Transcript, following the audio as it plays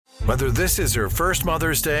Whether this is her first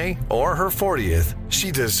Mother's Day or her 40th, she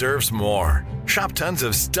deserves more. Shop tons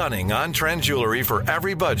of stunning on-trend jewelry for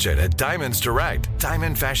every budget at Diamonds Direct.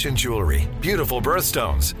 Diamond fashion jewelry, beautiful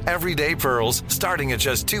birthstones, everyday pearls starting at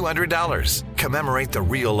just $200. Commemorate the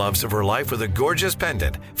real loves of her life with a gorgeous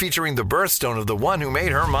pendant featuring the birthstone of the one who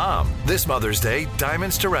made her mom. This Mother's Day,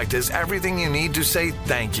 Diamonds Direct is everything you need to say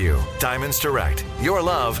thank you. Diamonds Direct. Your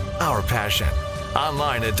love, our passion.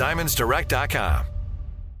 Online at diamondsdirect.com.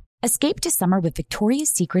 Escape to summer with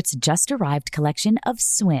Victoria's Secret's just-arrived collection of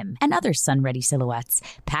swim and other sun-ready silhouettes.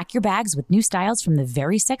 Pack your bags with new styles from the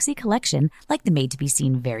Very Sexy collection, like the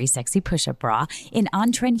made-to-be-seen Very Sexy push-up bra, in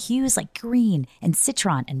on-trend hues like green and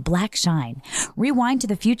citron and black shine. Rewind to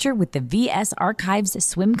the future with the VS Archives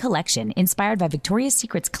swim collection, inspired by Victoria's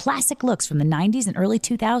Secret's classic looks from the 90s and early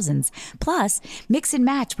 2000s. Plus, mix and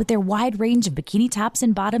match with their wide range of bikini tops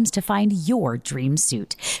and bottoms to find your dream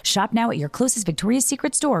suit. Shop now at your closest Victoria's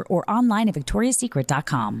Secret store or online at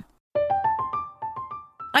victoriassecret.com.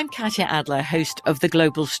 I'm Katya Adler, host of The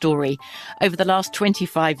Global Story. Over the last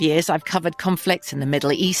 25 years, I've covered conflicts in the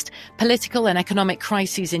Middle East, political and economic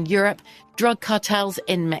crises in Europe, drug cartels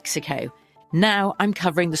in Mexico. Now I'm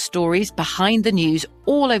covering the stories behind the news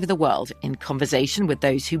all over the world in conversation with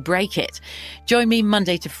those who break it. Join me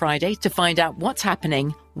Monday to Friday to find out what's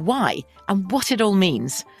happening, why, and what it all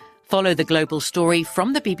means. Follow The Global Story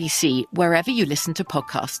from the BBC wherever you listen to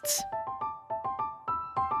podcasts.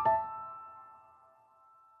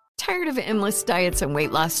 Tired of endless diets and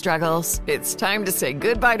weight loss struggles? It's time to say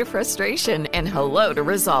goodbye to frustration and hello to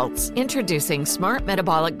results. Introducing Smart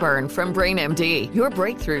Metabolic Burn from BrainMD, your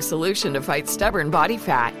breakthrough solution to fight stubborn body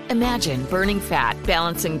fat. Imagine burning fat,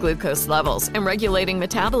 balancing glucose levels, and regulating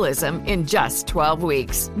metabolism in just 12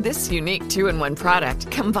 weeks. This unique 2-in-1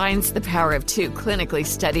 product combines the power of 2 clinically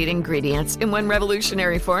studied ingredients in one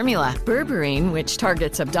revolutionary formula. Berberine, which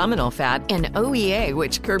targets abdominal fat, and OEA,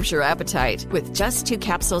 which curbs your appetite. With just 2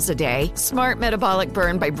 capsules a day, Smart Metabolic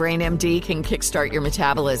Burn by BrainMD can kickstart your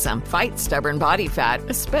metabolism, fight stubborn body fat,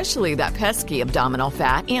 especially that pesky abdominal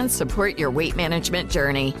fat, and support your weight management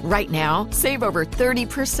journey. Right now, save over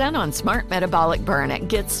 30% on Smart Metabolic Burn at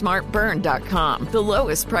GetSmartBurn.com. The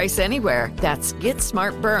lowest price anywhere. That's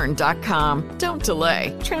GetSmartBurn.com. Don't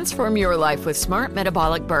delay. Transform your life with Smart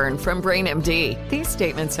Metabolic Burn from BrainMD. These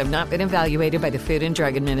statements have not been evaluated by the Food and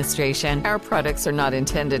Drug Administration. Our products are not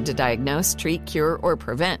intended to diagnose, treat, cure, or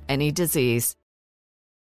prevent any disease.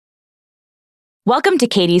 Welcome to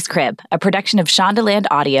Katie's Crib, a production of Shondaland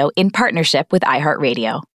Audio in partnership with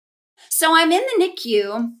iHeartRadio. So I'm in the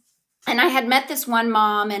NICU, and I had met this one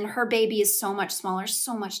mom, and her baby is so much smaller,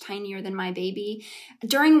 so much tinier than my baby.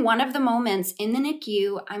 During one of the moments in the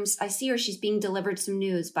NICU, I see her, she's being delivered some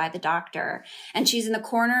news by the doctor, and she's in the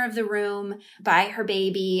corner of the room by her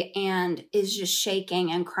baby and is just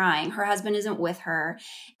shaking and crying. Her husband isn't with her.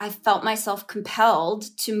 I felt myself compelled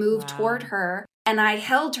to move toward her, and I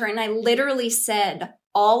held her, and I literally said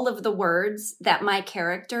all of the words that my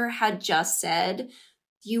character had just said.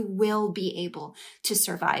 You will be able to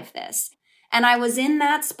survive this. And I was in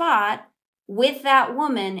that spot with that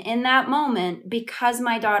woman in that moment because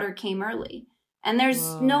my daughter came early. And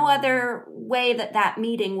there's no other way that that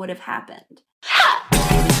meeting would have happened.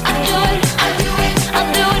 I'll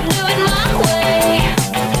do it my way.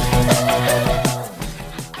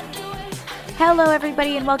 Hello,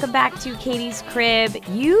 everybody, and welcome back to Katie's Crib.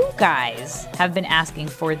 You guys have been asking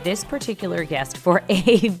for this particular guest for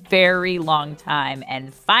a very long time,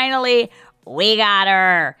 and finally, we got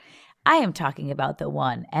her. I am talking about the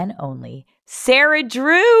one and only Sarah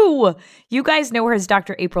Drew. You guys know her as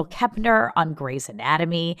Dr. April Kepner on Grey's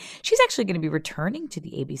Anatomy. She's actually going to be returning to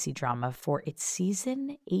the ABC drama for its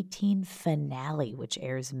season 18 finale, which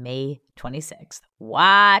airs May 26th.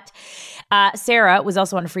 What? Sarah was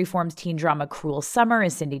also on Freeform's teen drama Cruel Summer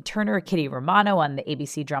as Cindy Turner, Kitty Romano on the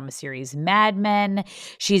ABC drama series Mad Men.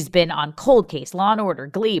 She's been on Cold Case, Law & Order,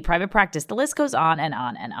 Glee, Private Practice. The list goes on and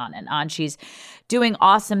on and on and on. She's doing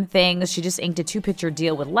awesome things. She just inked a 2-picture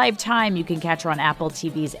deal with Lifetime. You can catch her on Apple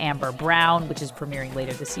TV's Amber Brown, which is premiering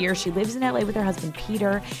later this year. She lives in LA with her husband,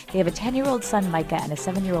 Peter. They have a 10-year-old son, Micah, and a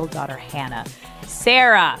 7-year-old daughter, Hannah.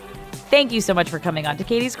 Sarah, thank you so much for coming on to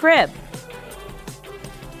Katie's Crib.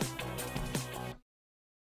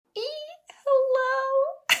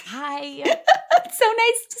 Hi. So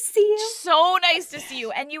nice to see you. So nice to see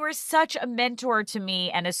you. And you were such a mentor to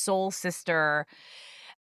me and a soul sister,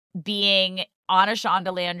 being on a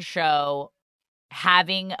Shondaland show,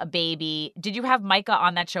 having a baby. Did you have Micah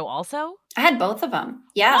on that show also? I had both of them.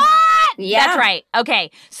 Yeah. What? Yeah. That's right.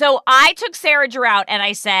 Okay. So I took Sarah Drew out and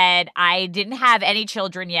I said I didn't have any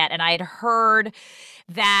children yet. And I had heard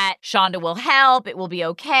that Shonda will help, it will be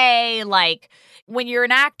okay. Like, when you're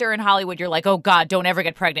an actor in Hollywood, you're like, oh God, don't ever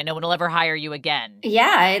get pregnant. No one will ever hire you again.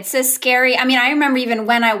 Yeah, it's a scary. I mean, I remember even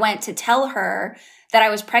when I went to tell her that I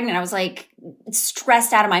was pregnant, I was like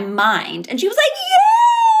stressed out of my mind. And she was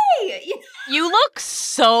like, yay! You know? You look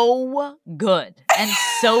so good and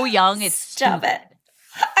so young. It's Stop stupid. it.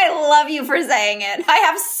 I love you for saying it. I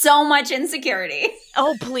have so much insecurity.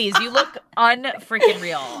 Oh, please. You look unfreaking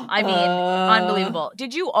real. I mean, unbelievable.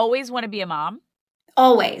 Did you always want to be a mom?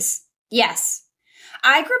 Always. Yes.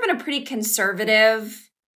 I grew up in a pretty conservative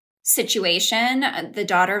situation, the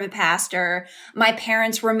daughter of a pastor. My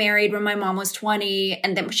parents were married when my mom was 20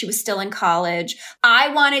 and then she was still in college. I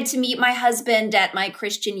wanted to meet my husband at my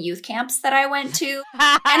Christian youth camps that I went to.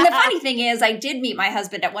 And the funny thing is, I did meet my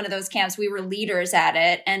husband at one of those camps. We were leaders at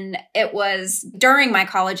it. And it was during my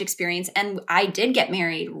college experience. And I did get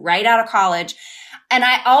married right out of college. And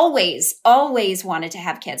I always wanted to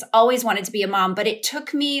have kids, always wanted to be a mom. But it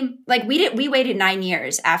took me, like, we waited 9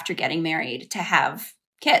 years after getting married to have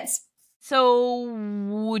kids.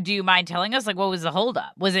 So do you mind telling us, like, what was the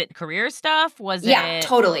holdup? Was it career stuff? Was Yeah, it?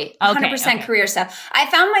 totally. 100% Okay. career stuff. I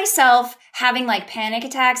found myself having like panic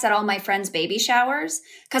attacks at all my friends' baby showers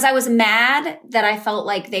because I was mad that I felt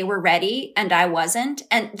like they were ready and I wasn't.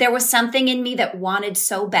 And there was something in me that wanted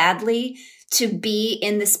so badly to be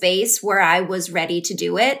in the space where I was ready to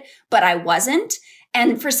do it, but I wasn't.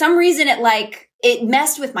 And for some reason, it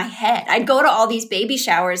messed with my head. I'd go to all these baby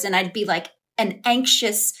showers and I'd be like an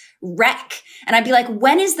anxious wreck. And I'd be like,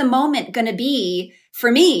 when is the moment going to be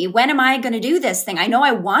for me? When am I going to do this thing? I know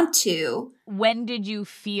I want to. When did you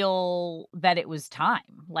feel that it was time?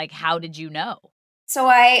 Like, how did you know? So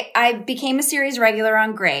I became a series regular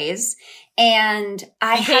on Grey's, and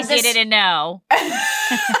I In had case you didn't know.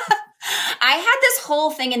 I had this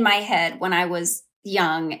whole thing in my head when I was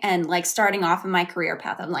young and like starting off in my career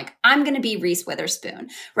path. I'm like, I'm going to be Reese Witherspoon,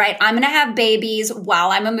 right? I'm going to have babies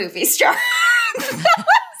while I'm a movie star.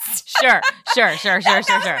 Sure. That was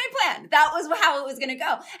my plan. That was how it was going to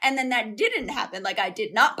go. And then that didn't happen. Like, I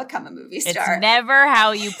did not become a movie star. It's never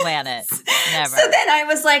how you plan it. Never. So then I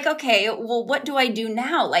was like, okay, well, what do I do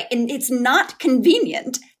now? Like, and it's not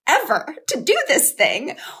convenient ever to do this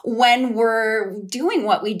thing when we're doing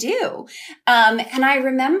what we do. And I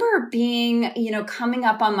remember being, coming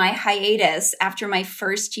up on my hiatus after my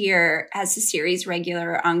first year as a series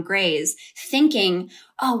regular on Grey's, thinking,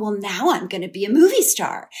 oh, well, now I'm going to be a movie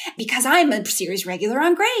star because I'm a series regular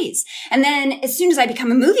on Grey's. And then as soon as I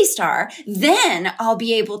become a movie star, then I'll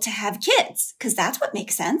be able to have kids because that's what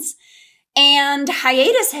makes sense. And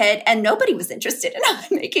hiatus hit and nobody was interested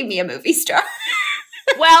in making me a movie star.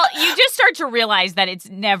 Well, you just start to realize that it's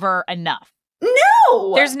never enough.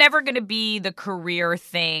 No! There's never going to be the career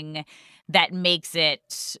thing that makes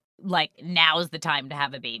it like now's the time to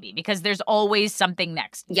have a baby because there's always something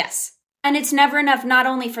next. Yes. And it's never enough, not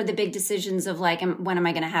only for the big decisions of like, when am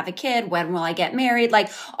I going to have a kid? When will I get married?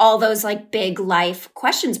 Like all those like big life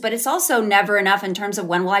questions, but it's also never enough in terms of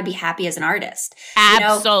when will I be happy as an artist?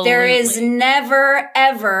 Absolutely. There is never,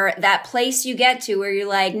 ever that place you get to where you're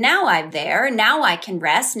like, now I'm there. Now I can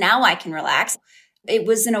rest. Now I can relax. It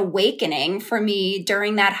was an awakening for me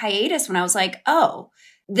during that hiatus when I was like, oh,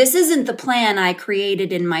 this isn't the plan I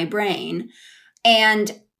created in my brain.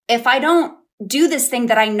 And if I don't do this thing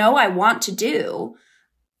that I know I want to do,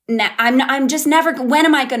 I'm just never, when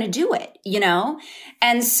am I going to do it?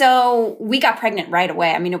 And so we got pregnant right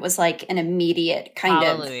away. I mean, it was like an immediate kind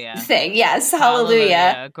of thing. Yes.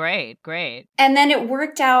 Hallelujah. Great. And then it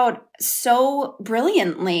worked out so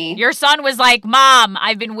brilliantly. Your son was like, Mom,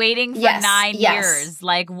 I've been waiting for 9 years.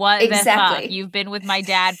 Like, what the fuck? You've been with my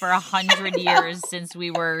dad for 100 years since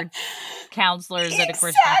we were counselors at a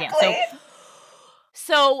Christian camp.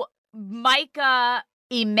 So Micah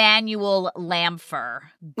Emmanuel Lampher,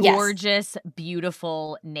 gorgeous,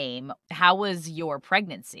 beautiful name. How was your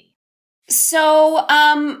pregnancy? So,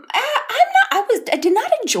 I did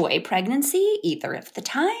not enjoy pregnancy either of the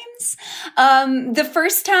times. The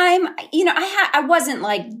first time, I wasn't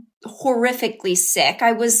like horrifically sick.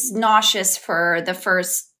 I was nauseous for the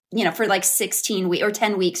first, for like 16 weeks or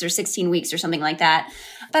 10 weeks or 16 weeks or something like that.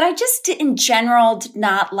 But I just, in general, did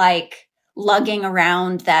not like lugging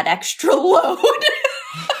around that extra load.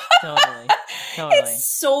 Totally. It's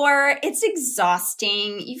sore. It's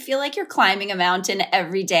exhausting. You feel like you're climbing a mountain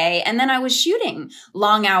every day. And then I was shooting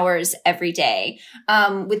long hours every day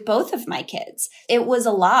with both of my kids. It was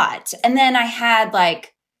a lot. And then I had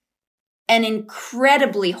like an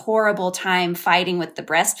incredibly horrible time fighting with the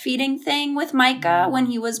breastfeeding thing with Micah when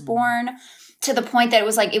he was born, to the point that it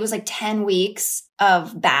was like 10 weeks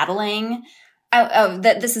of battling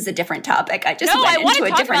This is a different topic. I just went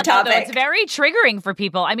into a different topic. It's very triggering for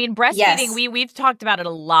people. I mean, breastfeeding, we've talked about it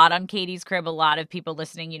a lot on Katie's Crib. A lot of people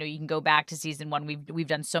listening, you can go back to season 1. We've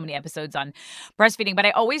done so many episodes on breastfeeding, but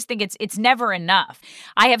I always think it's never enough.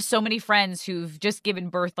 I have so many friends who've just given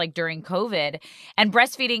birth like during COVID, and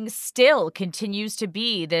breastfeeding still continues to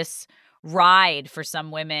be this ride for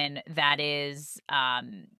some women that is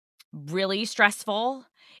really stressful,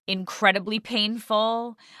 incredibly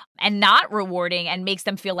painful, and not rewarding, and makes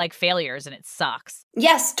them feel like failures, and it sucks.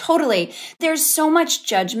 Yes, totally. There's so much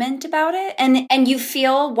judgment about it, and you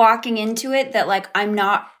feel walking into it that like, I'm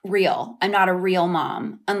not real. I'm not a real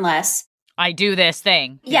mom unless I do this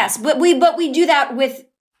thing. Yes, but we do that with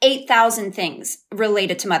 8,000 things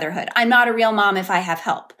related to motherhood. I'm not a real mom if I have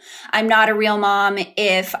help. I'm not a real mom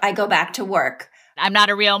if I go back to work. I'm not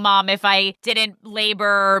a real mom if I didn't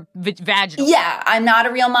labor vaginally. Yeah, I'm not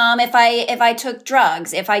a real mom if I took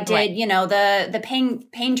drugs, if I did, the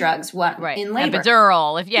pain drugs in labor.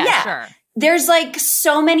 Epidural, sure. There's like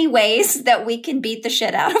so many ways that we can beat the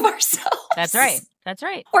shit out of ourselves. That's right. That's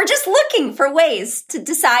right. Or just looking for ways to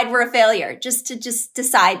decide we're a failure, just to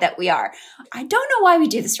decide that we are. I don't know why we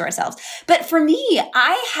do this to ourselves. But for me,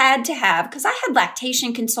 I had to have, because I had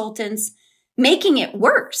lactation consultants making it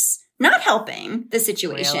worse. Not helping the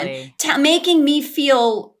situation, really? Making me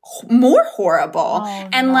feel more horrible,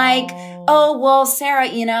 well, Sarah,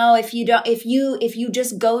 if you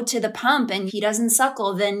just go to the pump and he doesn't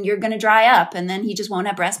suckle, then you're going to dry up, and then he just won't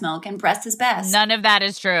have breast milk, and breast is best. None of that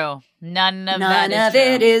is true. None of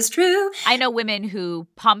it is true. I know women who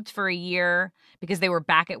pumped for a year because they were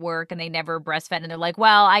back at work and they never breastfed, and they're like,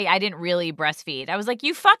 well, I didn't really breastfeed. I was like,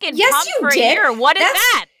 you fucking pumped for a year. What is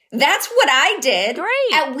that? That's what I did.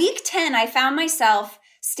 Great. At week 10, I found myself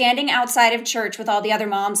standing outside of church with all the other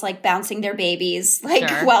moms, like bouncing their babies,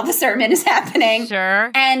 while the sermon is happening.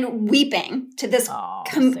 Sure. And weeping to this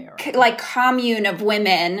commune of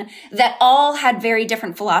women that all had very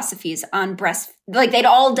different philosophies on breast. Like they'd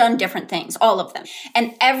all done different things, all of them.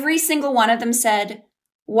 And every single one of them said,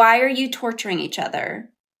 why are you torturing each other?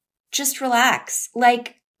 Just relax.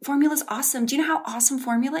 Like, formula's awesome. Do you know how awesome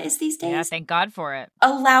formula is these days? Yeah, thank God for it.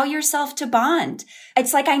 Allow yourself to bond.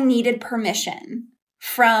 It's like I needed permission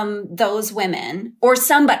from those women or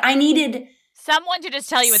somebody. I needed someone to just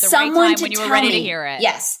tell you at the right time when you were ready to hear it.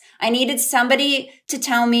 Yes. I needed somebody to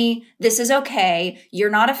tell me this is okay. You're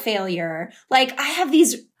not a failure. Like I have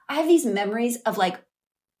these memories of like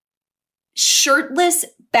shirtless,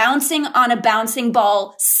 bouncing on a bouncing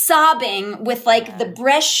ball, sobbing with like the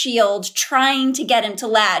breast shield, trying to get him to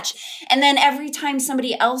latch. And then every time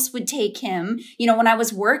somebody else would take him, when I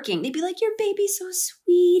was working, they'd be like, your baby's so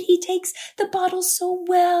sweet. He takes the bottle so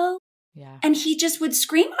well. Yeah. And he just would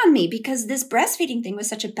scream on me because this breastfeeding thing was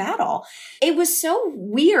such a battle. It was so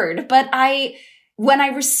weird. But when I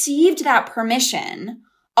received that permission,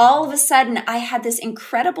 all of a sudden I had this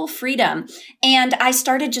incredible freedom and I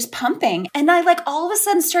started just pumping, and I all of a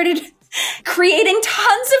sudden started creating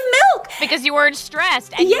tons of milk. Because you weren't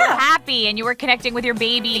stressed and you were happy and you were connecting with your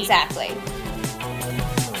baby. Exactly.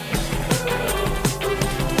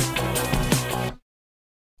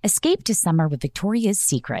 Escape to summer with Victoria's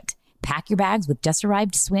Secret. Pack your bags with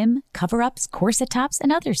just-arrived swim, cover-ups, corset tops,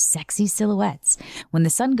 and other sexy silhouettes. When the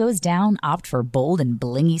sun goes down, opt for bold and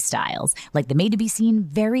blingy styles, like the made-to-be-seen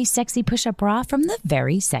Very Sexy Push-Up Bra from the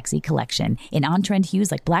Very Sexy collection, in on-trend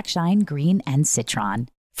hues like black shine, green, and citron.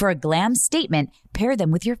 For a glam statement, pair them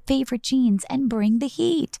with your favorite jeans and bring the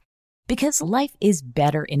heat. Because life is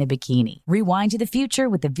better in a bikini. Rewind to the future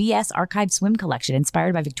with the VS Archive Swim Collection,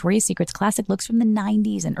 inspired by Victoria's Secret's classic looks from the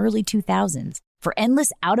 90s and early 2000s. For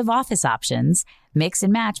endless out-of-office options, mix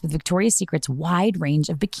and match with Victoria's Secret's wide range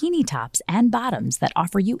of bikini tops and bottoms that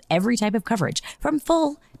offer you every type of coverage, from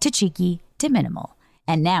full to cheeky to minimal.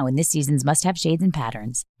 And now in this season's must-have shades and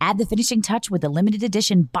patterns, add the finishing touch with the limited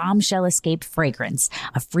edition Bombshell Escape fragrance,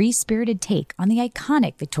 a free-spirited take on the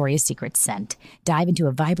iconic Victoria's Secret scent. Dive into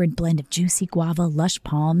a vibrant blend of juicy guava, lush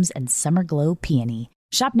palms, and summer glow peony.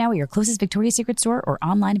 Shop now at your closest Victoria's Secret store or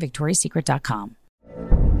online at victoriassecret.com.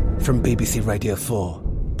 From BBC Radio 4,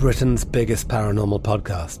 Britain's biggest paranormal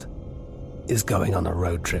podcast is going on a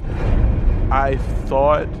road trip. I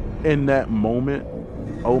thought in that moment,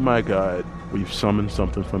 oh my God, we've summoned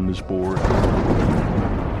something from this board.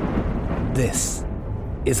 This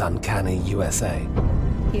is Uncanny USA.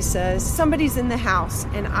 He says, somebody's in the house,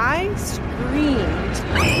 and I screamed.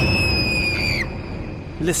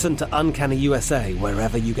 Listen to Uncanny USA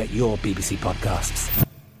wherever you get your BBC podcasts,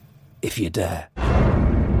 if you dare.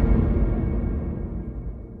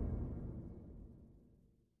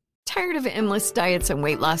 Tired of endless diets and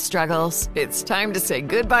weight loss struggles? It's time to say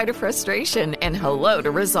goodbye to frustration and hello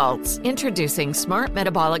to results. Introducing Smart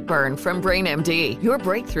Metabolic Burn from BrainMD, your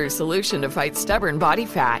breakthrough solution to fight stubborn body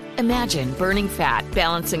fat. Imagine burning fat,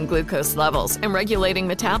 balancing glucose levels, and regulating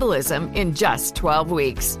metabolism in just 12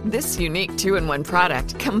 weeks. This unique 2-in-1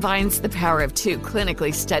 product combines the power of 2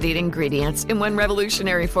 clinically studied ingredients in one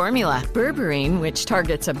revolutionary formula. Berberine, which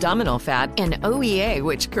targets abdominal fat, and OEA,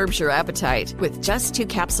 which curbs your appetite. With just 2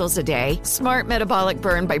 capsules a day, Smart Metabolic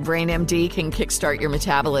Burn by BrainMD can kickstart your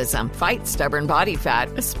metabolism, fight stubborn body fat,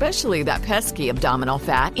 especially that pesky abdominal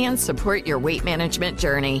fat, and support your weight management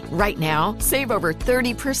journey. Right now, save over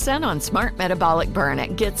 30% on Smart Metabolic Burn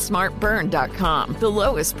at GetSmartBurn.com. The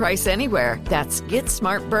lowest price anywhere. That's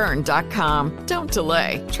GetSmartBurn.com. Don't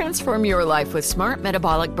delay. Transform your life with Smart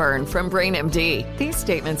Metabolic Burn from BrainMD. These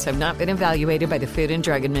statements have not been evaluated by the Food and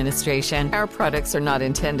Drug Administration. Our products are not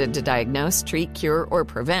intended to diagnose, treat, cure, or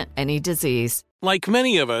prevent any disease. Like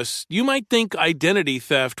many of us, you might think identity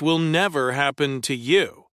theft will never happen to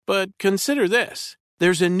you. But consider this.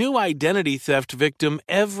 There's a new identity theft victim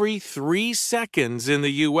every 3 seconds in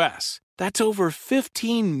the U.S. That's over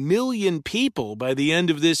 15 million people by the end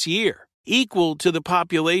of this year, equal to the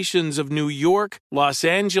populations of New York, Los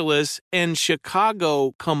Angeles, and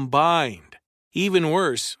Chicago combined. Even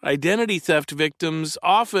worse, identity theft victims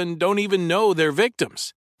often don't even know they're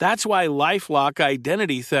victims. That's why LifeLock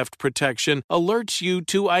Identity Theft Protection alerts you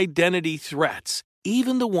to identity threats,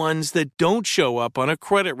 even the ones that don't show up on a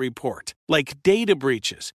credit report, like data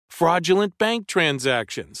breaches, fraudulent bank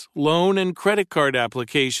transactions, loan and credit card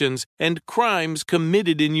applications, and crimes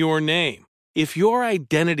committed in your name. If your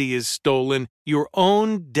identity is stolen, your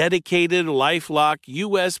own dedicated LifeLock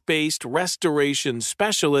U.S.-based restoration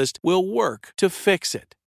specialist will work to fix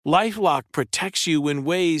it. LifeLock protects you in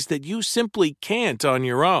ways that you simply can't on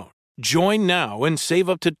your own. Join now and save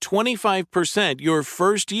up to 25% your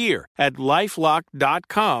first year at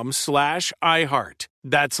LifeLock.com/iHeart.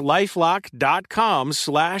 That's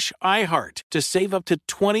LifeLock.com/iHeart to save up to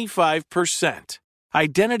 25%.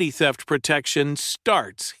 Identity theft protection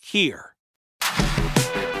starts here.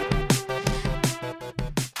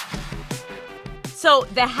 So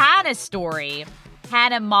the Hannah story,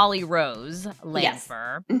 Hannah Molly Rose Langford, Yes.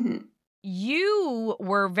 Mm-hmm. You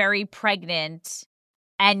were very pregnant,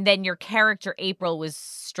 and then your character April was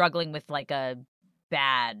struggling with like a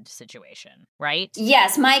bad situation, right?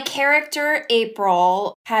 Yes, my character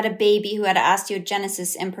April had a baby who had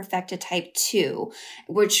osteogenesis imperfecta type 2,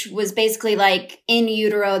 which was basically like in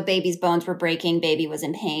utero, baby's bones were breaking, baby was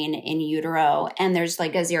in pain in utero, and there's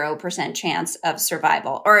like a 0% chance of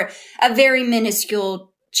survival, or a very minuscule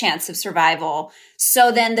chance of survival. So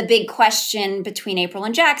then the big question between April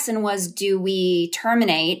and Jackson was, do we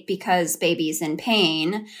terminate because baby's in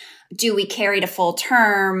pain? Do we carry to full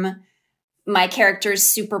term? My character is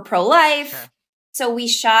super pro-life. Sure. So we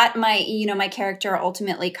shot my character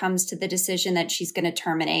ultimately comes to the decision that she's going to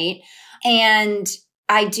terminate. And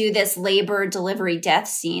I do this labor, delivery, death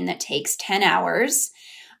scene that takes 10 hours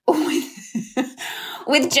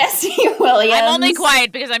with Jesse Williams. I'm only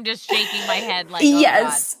quiet because I'm just shaking my head like,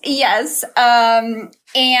 yes.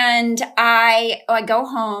 And I go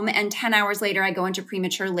home, and 10 hours later I go into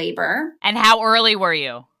premature labor. And how early were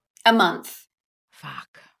you? A month. Fuck.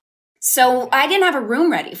 So I didn't have a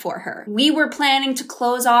room ready for her. We were planning to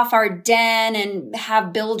close off our den and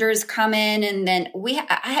have builders come in. And then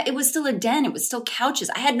it was still a den. It was still couches.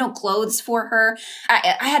 I had no clothes for her.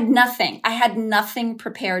 I had nothing. I had nothing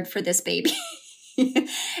prepared for this baby.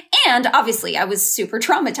 And obviously I was super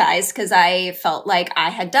traumatized because I felt like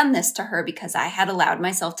I had done this to her because I had allowed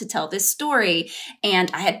myself to tell this story,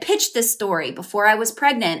 and I had pitched this story before I was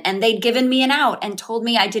pregnant, and they'd given me an out and told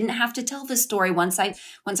me I didn't have to tell this story once I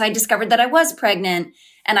discovered that I was pregnant.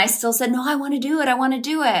 And I still said, no, I want to do it. I want to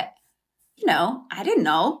do it. I didn't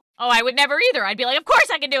know. Oh, I would never either. I'd be like, of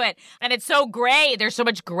course I can do it. And it's so gray. There's so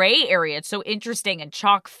much gray area. It's so interesting and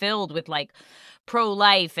chock filled with like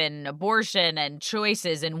pro-life and abortion and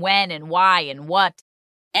choices and when and why and what.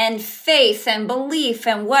 And faith and belief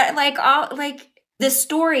and what, this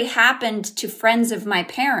story happened to friends of my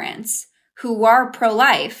parents who are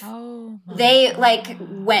pro-life. Oh, they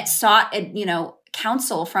sought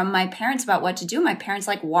counsel from my parents about what to do. My parents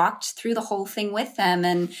walked through the whole thing with them,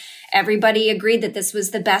 and everybody agreed that this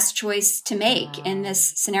was the best choice to make in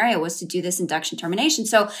this scenario, was to do this induction termination.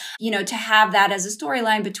 So, to have that as a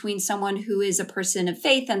storyline between someone who is a person of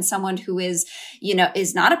faith and someone who is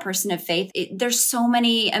not a person of faith, there's so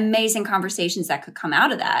many amazing conversations that could come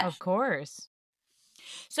out of that. Of course.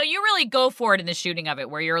 So you really go for it in the shooting of it,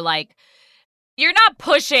 where you're like, you're not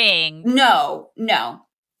pushing. No.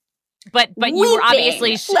 But you were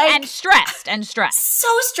obviously and stressed. So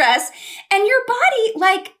stressed. And your body,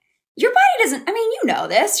 your body doesn't, you know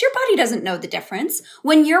this. Your body doesn't know the difference.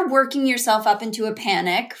 When you're working yourself up into a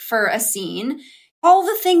panic for a scene, all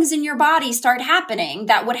the things in your body start happening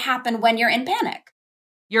that would happen when you're in panic.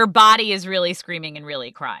 Your body is really screaming and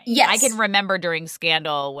really crying. Yes. I can remember during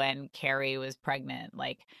Scandal when Carrie was pregnant,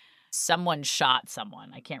 someone shot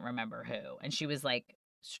someone. I can't remember who. And she was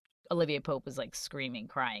Olivia Pope was screaming,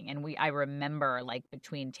 crying. And I remember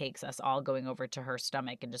between takes us all going over to her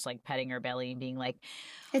stomach and just petting her belly and being like,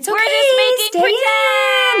 it's we're okay, just making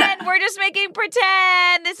pretend. in. We're just making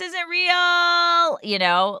pretend. This isn't real,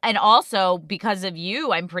 And also because of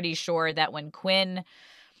you, I'm pretty sure that when Quinn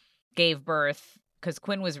gave birth, because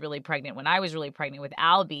Quinn was really pregnant when I was really pregnant with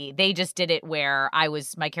Albie, they just did it where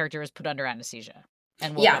my character was put under anesthesia.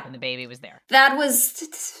 And woke up and the baby was there. That was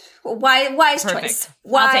wise Perfect. choice.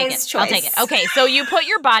 Wise choice. I'll take it. Okay, so you put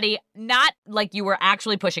your body, not like you were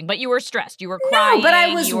actually pushing, but you were stressed. You were crying. No, but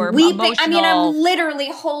I was weeping. Emotional. I'm literally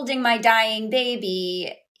holding my dying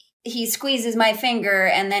baby. He squeezes my finger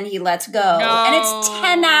and then he lets go. No. And it's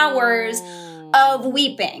 10 hours of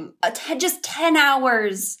weeping. Just 10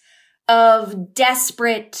 hours of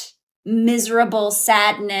desperate, miserable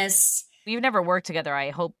sadness. We've never worked together.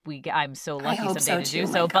 I'm so lucky someday to do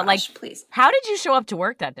so. But please. How did you show up to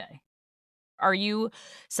work that day? Are you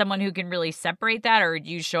someone who can really separate that, or do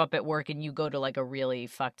you show up at work and you go to a really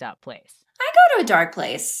fucked up place? I go to a dark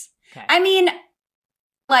place. Okay.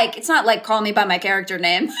 It's not Call Me by My Character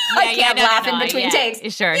Name. I can't laugh in between takes.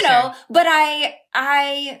 Sure, but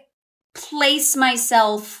I place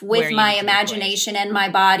myself with my imagination and my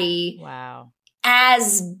body. Wow.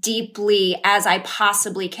 As deeply as I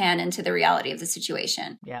possibly can into the reality of the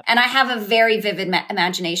situation. Yep. And I have a very vivid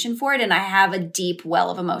imagination for it, and I have a deep well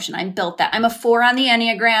of emotion. I'm built that. I'm a 4 on the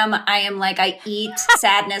Enneagram. I am I eat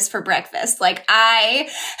sadness for breakfast. I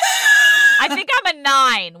think I'm a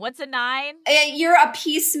 9. What's a 9? You're a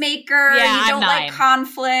peacemaker. Yeah, you don't I'm 9. like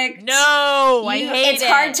conflict. No, I hate it. It's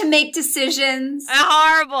hard to make decisions.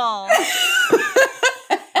 Horrible.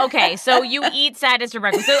 Okay, so you eat sadness for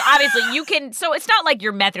breakfast. So obviously you can, so it's not like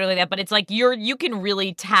you're method like that, but it's you can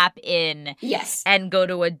really tap in. Yes. And go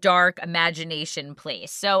to a dark imagination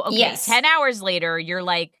place. So, okay, yes. 10 hours later, you're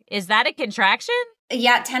is that a contraction?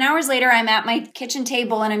 Yeah, 10 hours later, I'm at my kitchen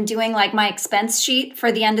table and I'm doing my expense sheet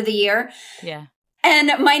for the end of the year. Yeah. And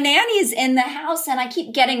my nanny is in the house and I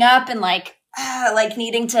keep getting up and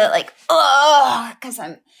needing to because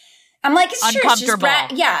I'm uncomfortable.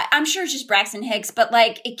 I'm sure it's just Braxton Hicks, but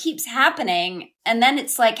it keeps happening. And then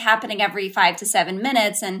it's happening every 5 to 7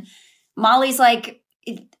 minutes. And Molly's I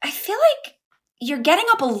feel like you're getting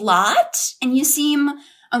up a lot and you seem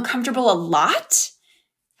uncomfortable a lot.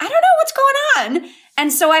 I don't know what's going on.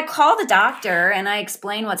 And so I call the doctor and I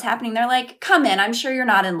explain what's happening. They're like, come in. I'm sure you're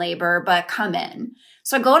not in labor, but come in.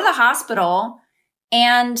 So I go to the hospital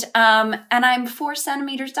and I'm 4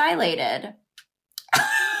 centimeters dilated.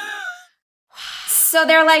 So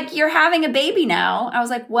they're like, you're having a baby now. I was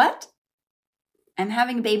like, what? I'm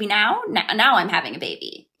having a baby now? Now I'm having a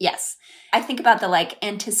baby. Yes. I think about the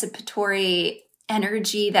anticipatory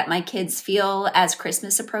energy that my kids feel as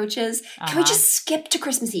Christmas approaches. Can we just skip to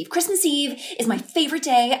Christmas Eve? Christmas Eve is my favorite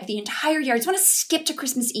day of the entire year. I just want to skip to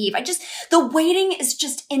Christmas Eve. The waiting is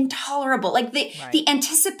just intolerable. The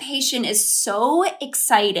anticipation is so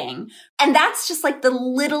exciting. And that's just the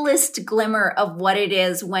littlest glimmer of what it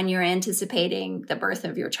is when you're anticipating the birth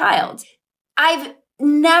of your child. I've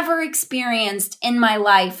never experienced in my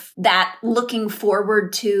life that looking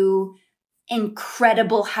forward to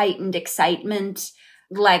incredible heightened excitement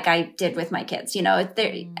like I did with my kids. But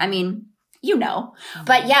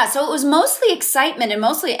yeah, so it was mostly excitement and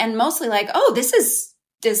mostly oh, this is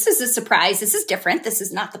a surprise. This is different. This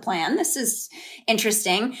is not the plan. This is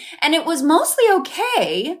interesting. And it was mostly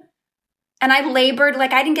okay. And I labored, I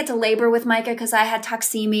didn't get to labor with Micah because I had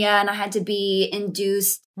toxemia and I had to be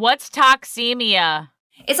induced. What's toxemia?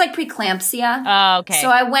 It's preeclampsia. Oh, okay. So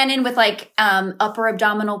I went in with upper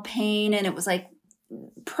abdominal pain and it was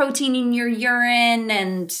protein in your urine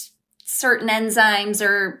and certain enzymes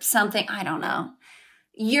or something. I don't know.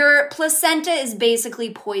 Your placenta is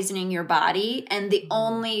basically poisoning your body and the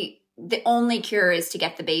only cure is to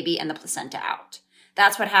get the baby and the placenta out.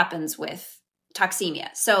 That's what happens with toxemia.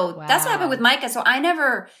 So That's what happened with Micah. So I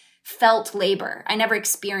never felt labor. I never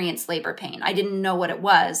experienced labor pain. I didn't know what it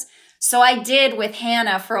was. So I did with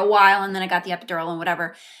Hannah for a while and then I got the epidural and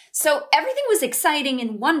whatever. So everything was exciting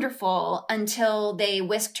and wonderful until they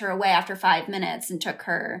whisked her away after 5 minutes and took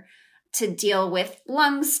her to deal with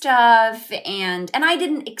lung stuff. And I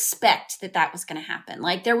didn't expect that was going to happen.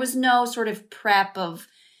 There was no sort of prep of,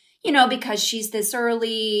 because she's this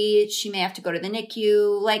early, she may have to go to the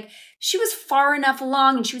NICU. Like, she was far enough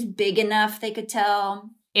along and she was big enough, they could tell.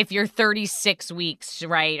 If you're 36 weeks,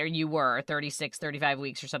 right, or you were 36, 35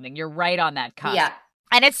 weeks or something, you're right on that cusp. Yeah.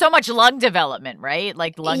 And it's so much lung development, right?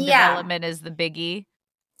 Like, lung development is the biggie.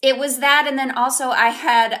 It was that, and then also I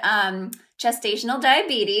had gestational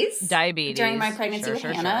diabetes. During my pregnancy with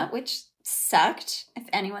Hannah, which sucked. If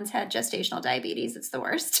anyone's had gestational diabetes, it's the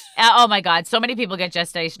worst. Oh my God. So many people get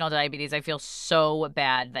gestational diabetes. I feel so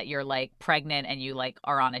bad that you're like pregnant and you like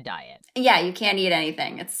are on a diet. Yeah, you can't eat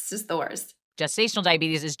anything. It's just the worst. Gestational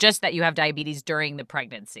diabetes is just that you have diabetes during the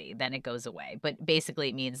pregnancy. Then it goes away. But basically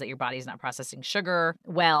it means that your body's not processing sugar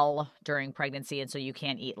well during pregnancy. And so you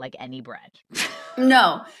can't eat like any bread.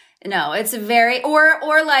 No, it's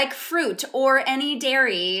or like fruit or any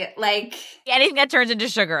dairy, like anything that turns into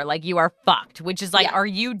sugar, like you are fucked, which is like, Are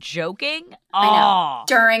you joking? I know.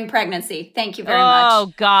 During pregnancy. Thank you very much.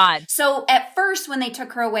 Oh, God. So at first when they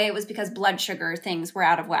took her away, it was because blood sugar things were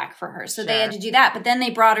out of whack for her. So they had to do that. But then they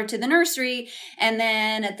brought her to the nursery. And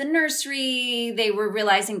then at the nursery, they were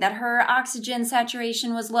realizing that her oxygen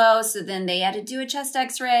saturation was low. So then they had to do a chest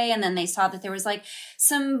x-ray. And then they saw that there was like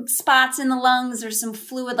some spots in the lungs or some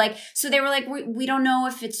fluid. So they were like, we don't know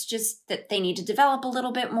if it's just that they need to develop a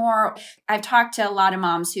little bit more. I've talked to a lot of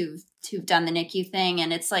moms who've done the NICU thing,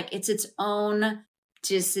 and it's like it's its own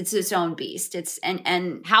beast.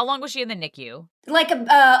 And how long was she in the NICU? Like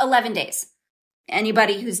 11 days.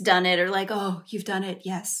 Anybody who's done it are like, oh, you've done it.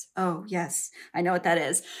 Yes. Oh, yes. I know what that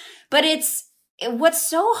is. But what's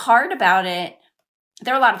so hard about it.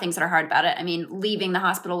 There are a lot of things that are hard about it. I mean, leaving the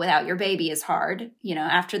hospital without your baby is hard,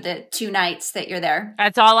 after the 2 nights that you're there.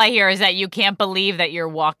 That's all I hear is that you can't believe that you're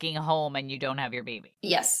walking home and you don't have your baby.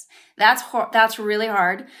 Yes. That's really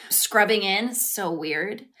hard. Scrubbing in is so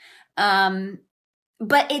weird. But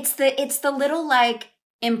it's the little like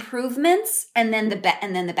improvements and then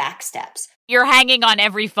the back steps. You're hanging on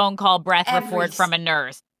every phone call breath report from a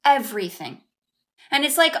nurse. Everything. And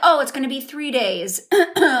it's like, oh, it's going to be 3 days.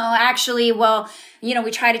 Actually, well,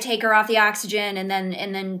 we try to take her off the oxygen and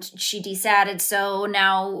then she desatted. So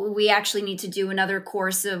now we actually need to do another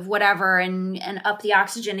course of whatever and up the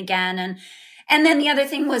oxygen again. And then the other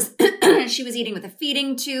thing was she was eating with a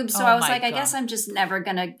feeding tube. So I was like, I guess I'm just never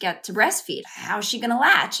going to get to breastfeed. How's she going to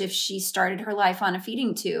latch if she started her life on a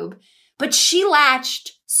feeding tube? But she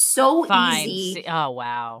latched so easy. Oh,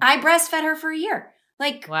 wow. I breastfed her for a year.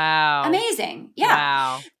 Like, wow. Amazing. Yeah.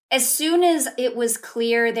 Wow. As soon as it was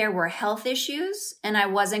clear there were health issues and I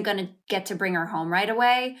wasn't going to get to bring her home right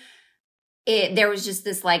away, there was just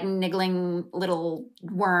this like niggling little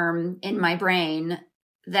worm in my brain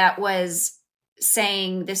that was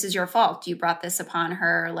saying, this is your fault. You brought this upon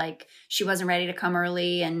her. Like, she wasn't ready to come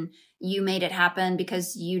early and you made it happen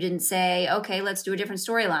because you didn't say, okay, let's do a different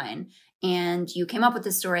storyline. And you came up with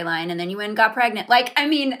this storyline and then you went and got pregnant. Like, I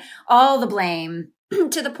mean, all the blame.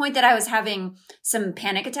 To the point that I was having some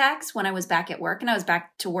panic attacks when I was back at work, and I was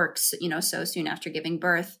back to work, so soon after giving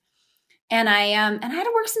birth. And I had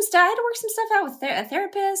to work some stuff. I had to work some stuff out with a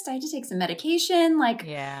therapist. I had to take some medication. Like,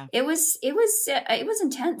 it was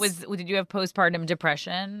intense. Did you have postpartum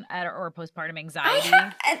depression or postpartum anxiety?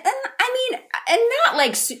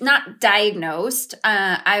 Not diagnosed.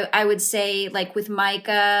 I would say like with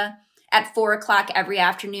Micah at 4:00 every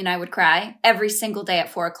afternoon, I would cry. Every single day at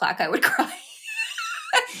 4:00, I would cry.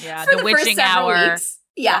 Yeah, the witching hour. Weeks.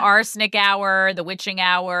 Yeah. The arsenic hour, the witching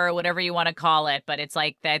hour, whatever you want to call it. But it's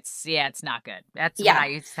like, it's not good. That's when I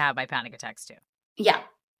used to have my panic attacks too. Yeah.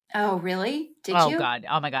 Oh, really? Did you? Oh, God.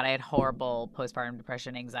 Oh, my God. I had horrible postpartum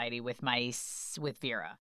depression, anxiety with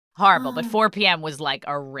Vera. Horrible. But 4 p.m. was like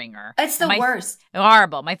a ringer. It's the worst.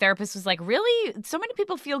 Horrible. My therapist was like, really? So many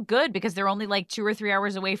people feel good because they're only like 2 or 3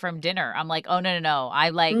 hours away from dinner. I'm like, oh,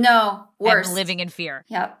 no. Worse. I'm living in fear.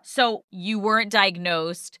 Yep. So you weren't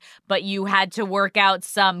diagnosed, but you had to work out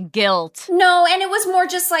some guilt. No, and it was more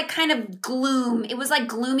just like kind of gloom. It was like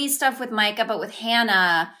gloomy stuff with Micah, but with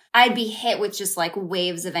Hannah, I'd be hit with just like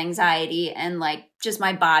waves of anxiety and like just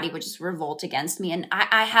my body would just revolt against me. And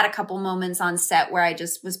I had a couple moments on set where I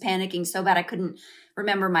just was panicking so bad I couldn't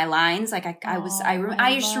remember my lines. Like I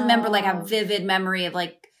just remember like a vivid memory of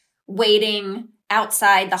like waiting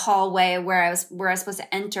outside the hallway where I was supposed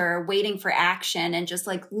to enter, waiting for action and just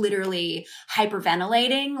like literally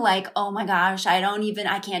hyperventilating. Like, oh my gosh, I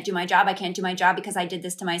can't do my job. I can't do my job because I did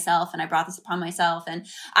this to myself and I brought this upon myself and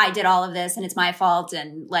I did all of this and it's my fault.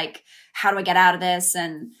 And like, how do I get out of this?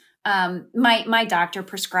 And my doctor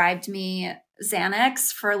prescribed me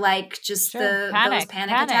Xanax for like just those panic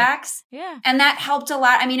attacks. Yeah. And that helped a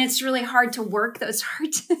lot. I mean, it's really hard to work. It's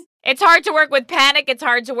hard to It's hard to work with panic. It's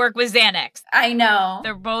hard to work with Xanax. I know.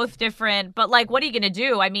 They're both different. But, like, what are you going to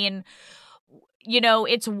do? I mean, you know,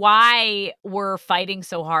 it's why we're fighting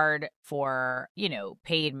so hard for, you know,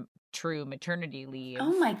 paid true maternity leave.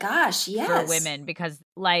 Oh my gosh, yes. For women, because,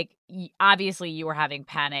 like, obviously you were having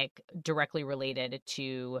panic directly related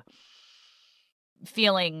to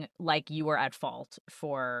feeling like you were at fault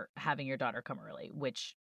for having your daughter come early,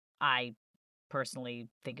 which I personally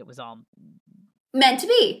think it was all meant to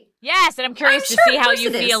be. Yes, and I'm curious to see how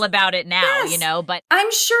you feel about it now, you know, but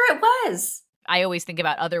I'm sure it was. I always think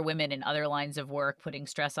about other women in other lines of work putting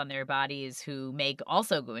stress on their bodies who may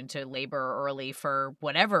also go into labor early for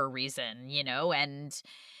whatever reason, you know, and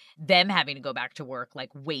them having to go back to work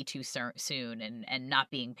like way too soon and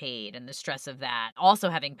not being paid, and the stress of that.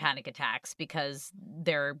 Also having panic attacks because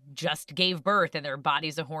they're just gave birth and their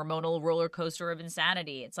body's a hormonal roller coaster of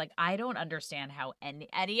insanity. It's like, I don't understand how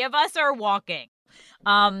any of us are walking.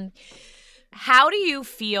 How do you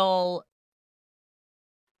feel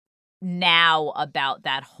now about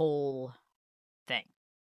that whole thing?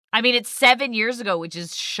 I mean, it's 7 years ago, which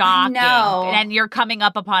is shocking. No. And you're coming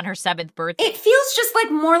up upon her 7th birthday. It feels just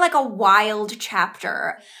like more like a wild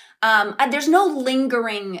chapter. There's no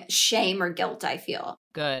lingering shame or guilt, I feel.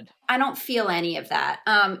 Good. I don't feel any of that.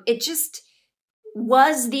 It just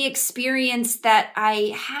was the experience that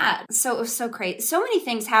I had. So it was so crazy. So many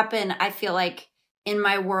things happen, I feel like, in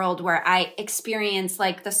my world where I experience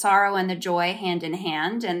like the sorrow and the joy hand in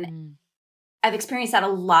hand. And I've experienced that a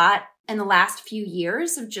lot in the last few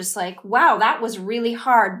years of just like, wow, that was really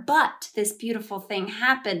hard, but this beautiful thing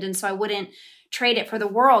happened. And so I wouldn't trade it for the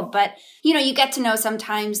world. But, you know, you get to know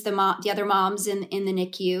sometimes the other moms in the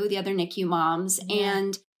NICU, the other NICU moms. Yeah.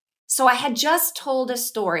 And so I had just told a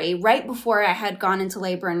story right before I had gone into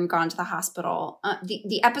labor and gone to the hospital.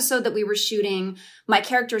 The episode that we were shooting, my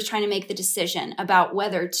character was trying to make the decision about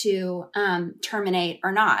whether to terminate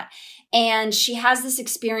or not. And she has this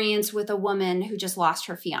experience with a woman who just lost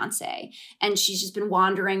her fiance. And she's just been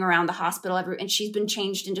wandering around the hospital and she's been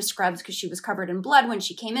changed into scrubs because she was covered in blood when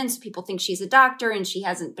she came in. So people think she's a doctor and she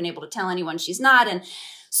hasn't been able to tell anyone she's not. And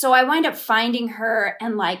so I wind up finding her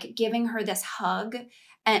and like giving her this hug.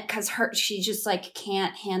 And because she just like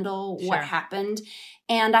can't handle what happened.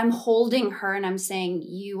 And I'm holding her and I'm saying,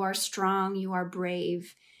 you are strong, you are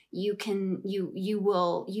brave. You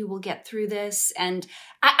will get through this. And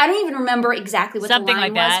I don't even remember exactly what something the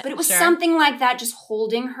line like was, that. But it was something like that, just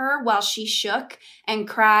holding her while she shook and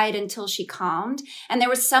cried until she calmed. And there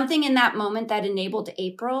was something in that moment that enabled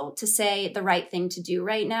April to say the right thing to do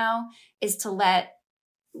right now is to let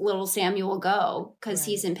little Samuel go because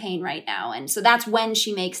he's in pain right now. And so that's when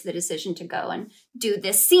she makes the decision to go and do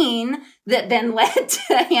this scene that then led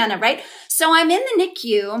to Hannah, right? So I'm in the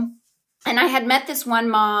NICU and I had met this one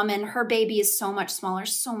mom and her baby is so much smaller,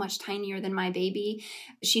 so much tinier than my baby.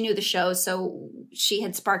 She knew the show, so she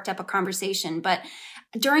had sparked up a conversation. But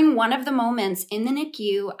during one of the moments in the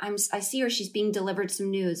NICU, I see her, she's being delivered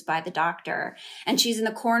some news by the doctor. And she's in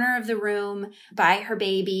the corner of the room by her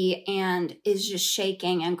baby and is just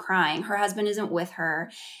shaking and crying. Her husband isn't with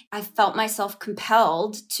her. I felt myself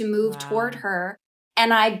compelled to move toward her.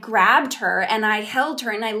 And I grabbed her and I held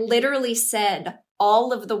her and I literally said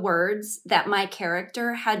all of the words that my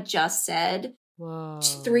character had just said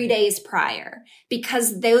 3 days prior,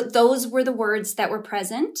 because those were the words that were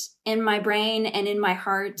present in my brain and in my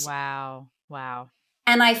heart. Wow.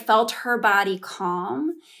 And I felt her body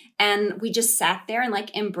calm. And we just sat there and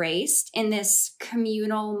like embraced in this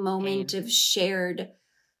communal moment of shared,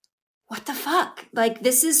 what the fuck? Like,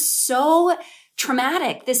 this is so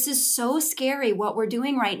traumatic. This is so scary what we're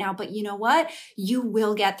doing right now. But you know what? You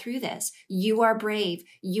will get through this. You are brave.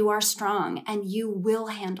 You are strong and you will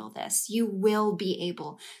handle this. You will be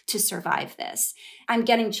able to survive this. I'm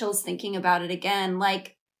getting chills thinking about it again.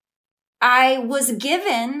 Like, I was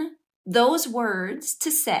given those words to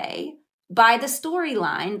say by the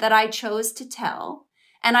storyline that I chose to tell.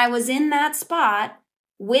 And I was in that spot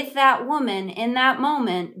with that woman in that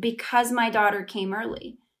moment because my daughter came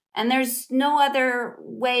early. And there's no other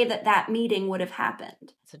way that meeting would have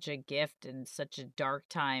happened. Such a gift and such a dark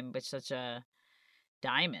time, but such a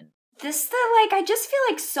diamond. I just feel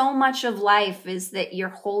like so much of life is that you're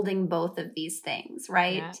holding both of these things,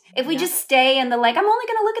 right? Yeah. If we just stay in the I'm only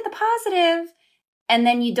going to look at the positive, and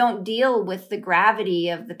then you don't deal with the gravity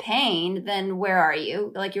of the pain, then where are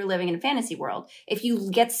you? Like, you're living in a fantasy world. If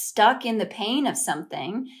you get stuck in the pain of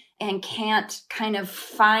something and can't kind of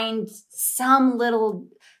find some little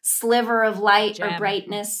sliver of light or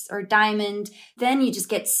brightness or diamond, then you just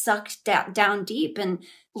get sucked down deep. And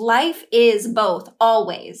life is both,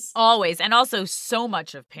 always. Always. And also so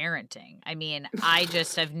much of parenting. I mean, I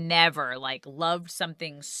just have never loved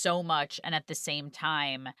something so much. And at the same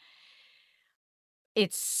time,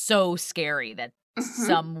 it's so scary that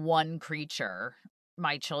some one creature,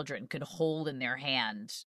 my children, could hold in their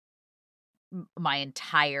hand my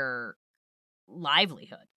entire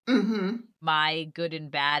livelihood. My good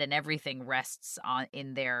and bad and everything rests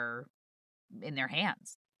in their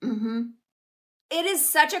hands. It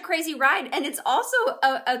is such a crazy ride. And it's also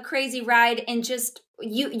a crazy ride in just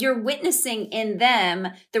you're witnessing in them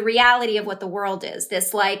the reality of what the world is.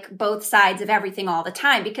 This both sides of everything all the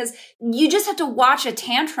time, because you just have to watch a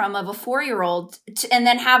tantrum of a 4-year-old and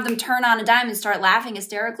then have them turn on a dime and start laughing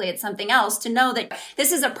hysterically at something else to know that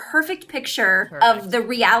this is a perfect picture of the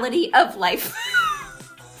reality of life.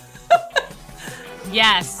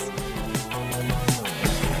 Yes.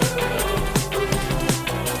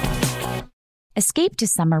 Escape to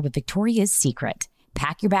summer with Victoria's Secret.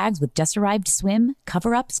 Pack your bags with just-arrived swim,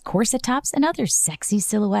 cover-ups, corset tops, and other sexy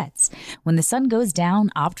silhouettes. When the sun goes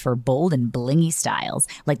down, opt for bold and blingy styles,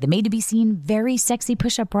 like the made-to-be-seen Very Sexy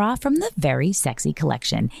Push-Up Bra from the Very Sexy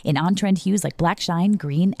collection, in on-trend hues like black shine,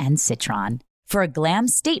 green, and citron. For a glam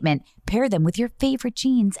statement, pair them with your favorite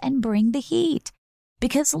jeans and bring the heat.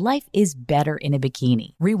 Because life is better in a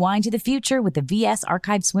bikini. Rewind to the future with the VS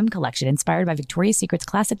Archive Swim Collection inspired by Victoria's Secret's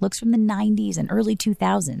classic looks from the 90s and early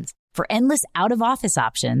 2000s. For endless out-of-office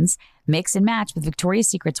options, mix and match with Victoria's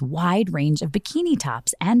Secret's wide range of bikini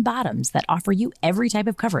tops and bottoms that offer you every type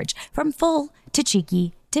of coverage, from full to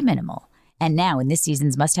cheeky to minimal. And now in this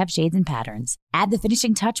season's must-have shades and patterns, add the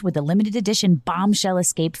finishing touch with the limited edition Bombshell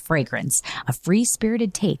Escape fragrance, a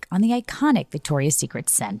free-spirited take on the iconic Victoria's Secret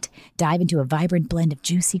scent. Dive into a vibrant blend of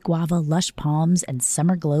juicy guava, lush palms, and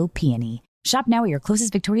summer glow peony. Shop now at your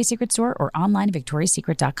closest Victoria's Secret store or online at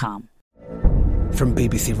victoriassecret.com. From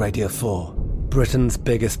BBC Radio 4, Britain's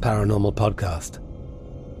biggest paranormal podcast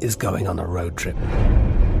is going on a road trip.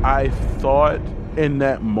 I thought in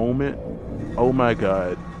that moment, oh my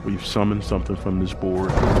God, we've summoned something from this board.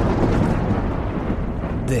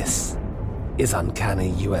 This is Uncanny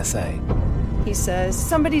USA. He says,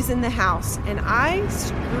 somebody's in the house, and I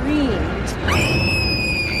screamed.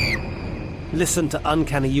 Listen to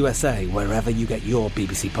Uncanny USA wherever you get your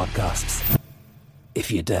BBC podcasts,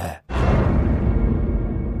 if you dare.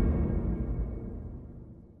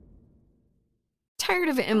 Tired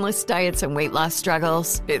of endless diets and weight loss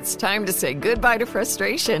struggles? It's time to say goodbye to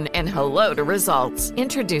frustration and hello to results.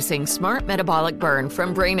 Introducing Smart Metabolic Burn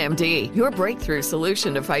from BrainMD, your breakthrough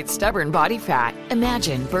solution to fight stubborn body fat.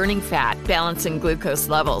 Imagine burning fat, balancing glucose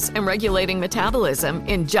levels, and regulating metabolism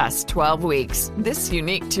in just 12 weeks. This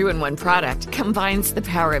unique 2-in-1 product combines the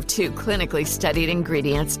power of 2 clinically studied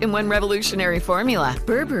ingredients in one revolutionary formula.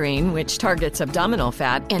 Berberine, which targets abdominal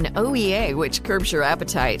fat, and OEA, which curbs your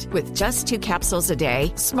appetite. With just 2 capsules a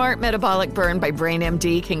day, Smart Metabolic Burn by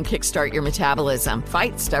BrainMD can kickstart your metabolism,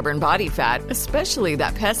 fight stubborn body fat, especially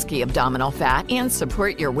that pesky abdominal fat, and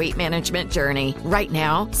support your weight management journey. Right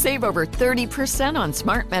now, save over 30% on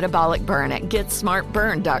Smart Metabolic Burn at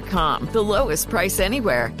GetSmartBurn.com. The lowest price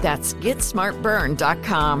anywhere. That's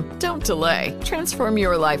GetSmartBurn.com. Don't delay. Transform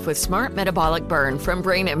your life with Smart Metabolic Burn from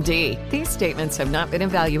BrainMD. These statements have not been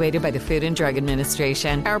evaluated by the Food and Drug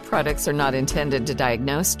Administration. Our products are not intended to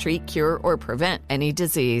diagnose, treat, cure, or prevent any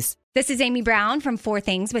disease. This is Amy Brown from 4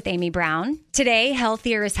 Things with Amy Brown. Today,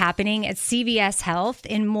 healthier is happening at CVS Health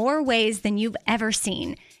in more ways than you've ever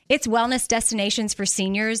seen. It's wellness destinations for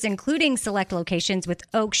seniors, including select locations with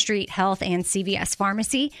Oak Street Health and CVS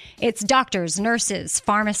Pharmacy. It's doctors, nurses,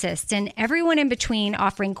 pharmacists, and everyone in between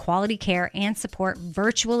offering quality care and support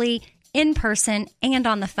virtually, in person, and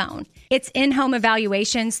on the phone. It's in-home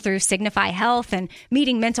evaluations through Signify Health and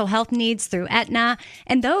meeting mental health needs through Aetna.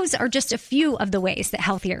 And those are just a few of the ways that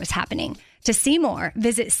healthier is happening. To see more,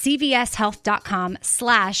 visit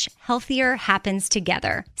cvshealth.com/healthier happens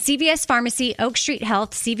together. CVS Pharmacy, Oak Street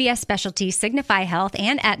Health, CVS Specialty, Signify Health,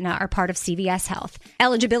 and Aetna are part of CVS Health.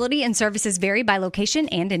 Eligibility and services vary by location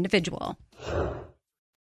and individual.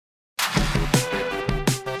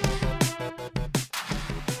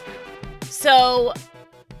 So,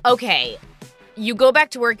 okay, you go back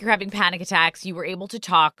to work, you're having panic attacks, you were able to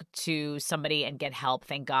talk to somebody and get help,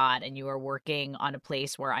 thank God, and you are working on a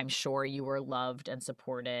place where I'm sure you were loved and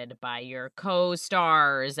supported by your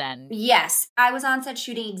co-stars and... Yes, I was on set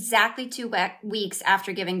shooting exactly 2 weeks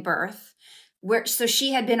after giving birth, so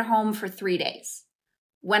she had been home for 3 days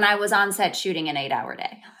when I was on set shooting an 8-hour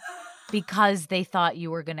day. Because they thought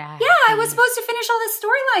you were going to have I was supposed to finish all this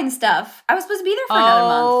storyline stuff. I was supposed to be there for another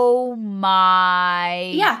month. Oh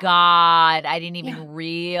my God. I didn't even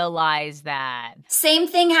realize that. Same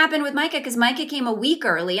thing happened with Micah because Micah came a week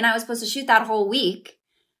early and I was supposed to shoot that whole week.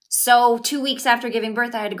 So 2 weeks after giving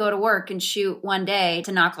birth, I had to go to work and shoot one day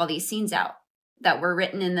to knock all these scenes out that were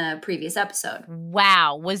written in the previous episode.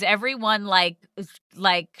 Wow. Was everyone like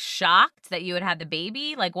shocked that you had had the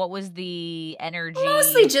baby? Like, what was the energy?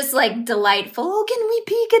 Mostly just like delightful. Oh, can we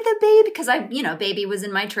peek at the baby? Because baby was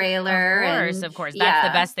in my trailer. Of course. That's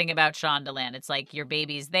the best thing about Shondaland. It's like your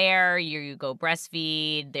baby's there. You go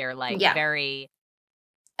breastfeed. They're like very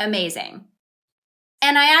amazing.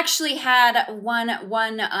 And I actually had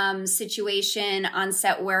one situation on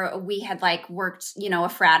set where we had like worked, a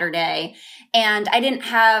Fratter day, and I didn't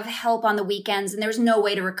have help on the weekends, and there was no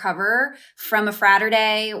way to recover from a Fratter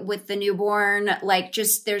day with the newborn. Like,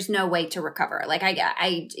 just there's no way to recover. Like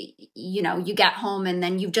you get home and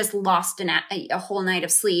then you've just lost a whole night of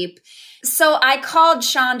sleep. So I called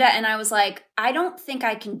Shonda and I was like, I don't think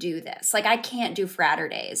I can do this. Like, I can't do Fratter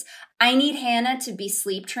days. I need Hannah to be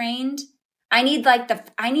sleep trained. I need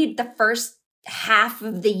the first half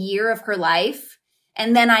of the year of her life,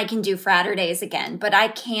 and then I can do Fratter days again. But I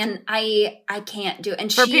can't do it.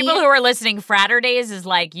 And for people who are listening, Fratter days is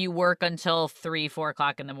like you work until 3-4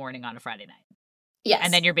 o'clock in the morning on a Friday night. Yes.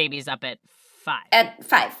 And then your baby's up at 5. At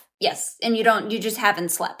 5, yes. And you just haven't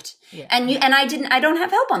slept. Yeah. And I don't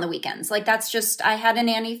have help on the weekends. Like, that's just, I had a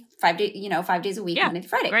nanny 5 days a week, Monday to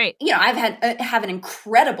Friday. Great. I've have an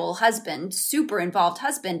incredible husband, super involved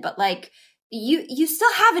husband, but like, you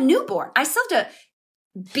still have a newborn. I still have to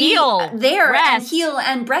be there and heal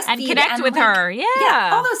and breastfeed and connect with her. Yeah,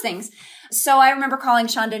 all those things. So I remember calling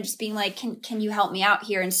Shonda and just being like, "Can you help me out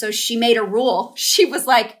here?" And so she made a rule. She was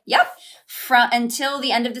like, "Yep, until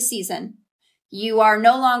the end of the season, you are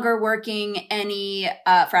no longer working any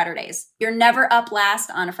Fratter days. You're never up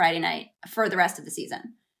last on a Friday night for the rest of the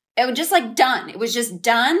season." It was just like done. It was just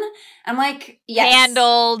done. I'm like, yes.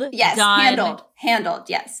 Handled. Yes, done. Handled,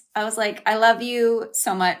 yes. I was like, I love you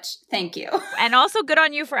so much. Thank you. And also good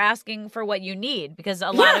on you for asking for what you need, because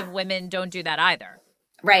a lot of women don't do that either.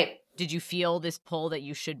 Right. Did you feel this pull that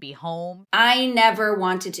you should be home? I never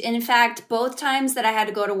wanted to. In fact, both times that I had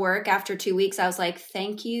to go to work after 2 weeks, I was like,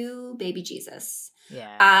 thank you, baby Jesus.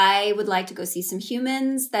 Yeah. I would like to go see some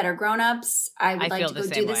humans that are grown-ups. I would like to go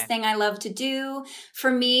do this thing I love to do. For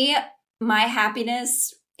me, my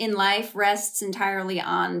happiness in life rests entirely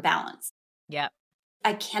on balance. Yep.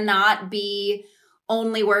 I cannot be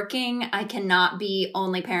only working. I cannot be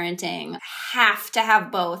only parenting. Have to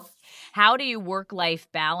have both. How do you work-life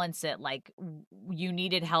balance it? Like, you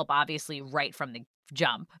needed help, obviously, right from the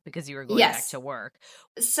jump because you were going back to work.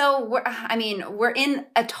 So we're in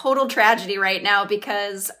a total tragedy right now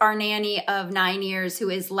because our nanny of 9 years, who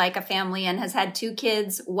is like a family and has had 2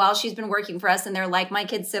 kids while she's been working for us, and they're like my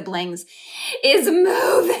kids' siblings, is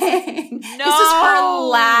moving. No. This is her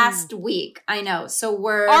last week. I know. So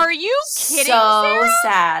Are you kidding, so Sarah?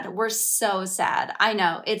 sad. We're so sad. I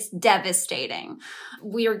know. It's devastating.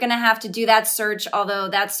 We are going to have to do that search, although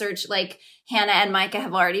that search, like, Hannah and Micah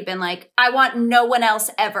have already been like, I want no one else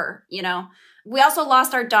ever, We also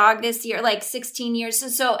lost our dog this year, like 16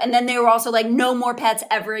 years. So, and then they were also like, no more pets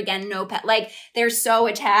ever again. No pet. Like, they're so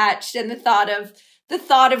attached. And the thought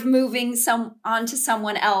of moving onto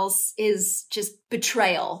someone else is just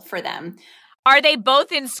betrayal for them. Are they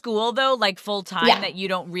both in school though? Like full time, that you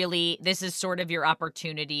don't really, this is sort of your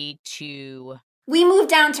opportunity to. We moved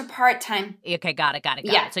down to part-time. Okay. Got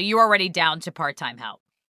it. So you're already down to part-time help.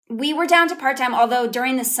 We were down to part-time, although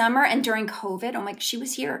during the summer and during COVID, oh my, she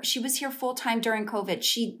was here full-time during COVID.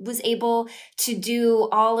 She was able to do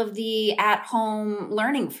all of the at-home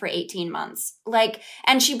learning for 18 months.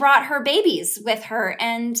 And she brought her babies with her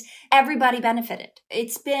and everybody benefited.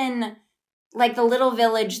 It's been like the little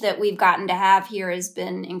village that we've gotten to have here has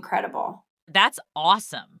been incredible. That's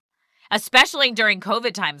awesome. Especially during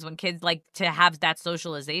COVID times when kids like to have that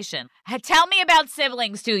socialization. Tell me about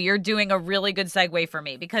siblings, too. You're doing a really good segue for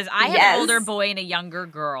me because I have an older boy and a younger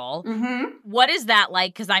girl. Mm-hmm. What is that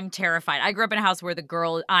like? Because I'm terrified. I grew up in a house where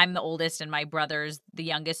I'm the oldest and my brother's the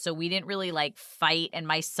youngest. So we didn't really like fight. And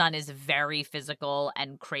my son is very physical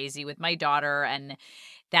and crazy with my daughter. And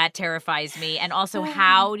that terrifies me. And also,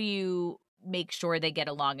 how do you make sure they get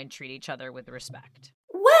along and treat each other with respect?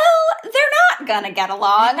 Well, they're not going to get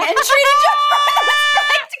along and treat each other with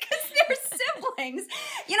respect because they're siblings.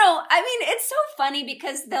 It's so funny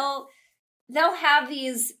because they'll have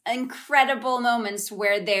these incredible moments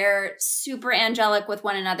where they're super angelic with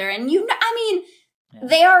one another. And,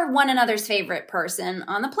 They are one another's favorite person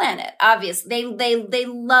on the planet. Obviously, they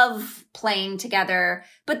love playing together,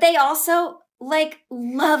 but they also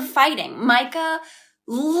love fighting. Micah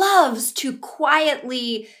loves to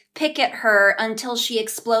quietly pick at her until she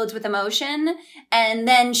explodes with emotion. And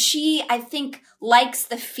then she, I think, likes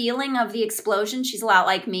the feeling of the explosion. She's a lot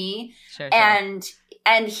like me. Sure.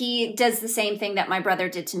 And he does the same thing that my brother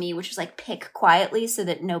did to me, which was pick quietly so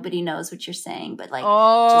that nobody knows what you're saying. But just get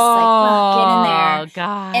in there. Oh,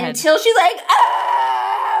 God. Until she's like,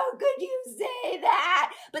 oh, could you say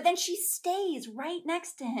that? But then she stays right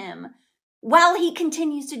next to him while he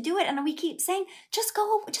continues to do it. And we keep saying, just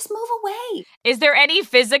move away. Is there any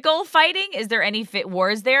physical fighting? Is there any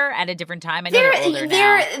wars there at a different time? I know they're older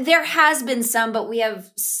now. There has been some, but we have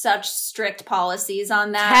such strict policies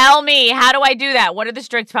on that. Tell me, how do I do that? What are the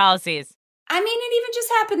strict policies? I mean, it even just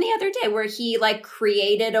happened the other day where he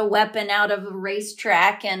created a weapon out of a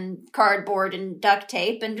racetrack and cardboard and duct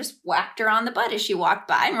tape and just whacked her on the butt as she walked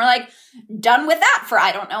by. And we're done with that for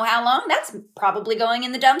I don't know how long. That's probably going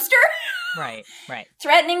in the dumpster. Right.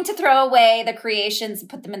 Threatening to throw away the creations and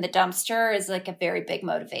put them in the dumpster is a very big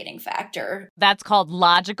motivating factor. That's called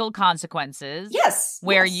logical consequences. Yes.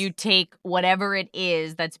 Where you take whatever it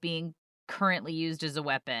is that's being currently used as a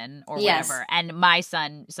weapon or whatever. And my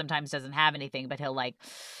son sometimes doesn't have anything, but he'll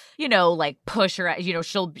push her,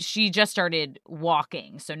 she just started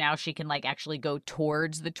walking. So now she can actually go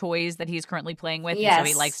towards the toys that he's currently playing with. Yes. And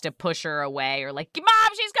so he likes to push her away or Mom,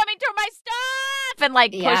 she's coming to my stuff and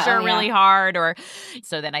push her really hard. Or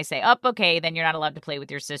so then I say, okay, then you're not allowed to play with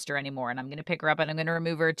your sister anymore. And I'm going to pick her up and I'm going to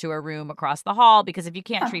remove her to a room across the hall because if you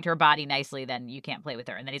can't treat her body nicely, then you can't play with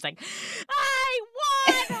her. And then he's like, I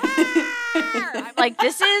want her. I'm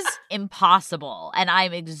this is impossible. And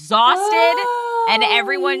I'm exhausted. And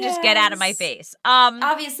everyone just get out of my face.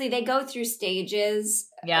 Obviously, they go through stages.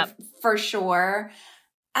 Yep. For sure.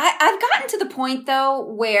 I've gotten to the point, though,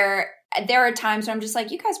 where there are times where I'm just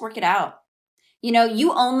you guys work it out.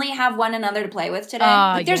 You only have one another to play with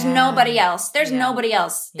today. There's nobody else. There's nobody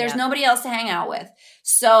else. There's nobody else to hang out with.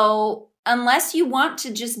 So unless you want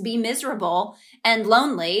to just be miserable and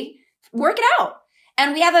lonely, work it out.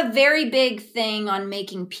 And we have a very big thing on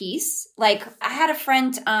making peace. I had a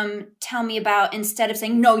friend tell me about, instead of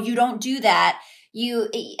saying, no, you don't do that, you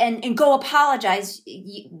and go apologize,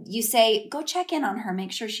 you say, go check in on her,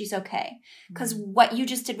 make sure she's okay. Because what you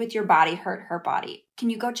just did with your body hurt her body. Can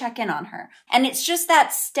you go check in on her? And it's just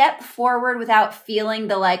that step forward without feeling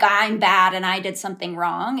the I'm bad and I did something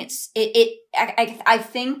wrong. I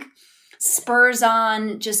think spurs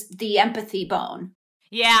on just the empathy bone.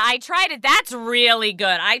 Yeah, I tried it. That's really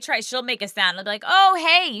good. She'll make a sound. I'll be like, oh,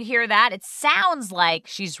 hey, you hear that? It sounds like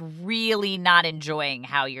she's really not enjoying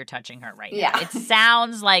how you're touching her right now. It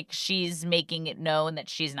sounds like she's making it known that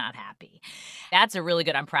she's not happy. That's a really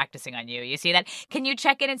good, I'm practicing on you. You see that? Can you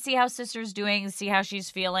check in and see how sister's doing, see how she's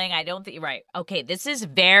feeling? I don't think, right. Okay, this is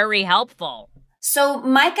very helpful. So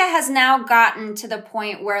Micah has now gotten to the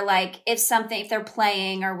point where if they're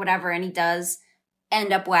playing or whatever and he does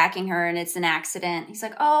end up whacking her and it's an accident, he's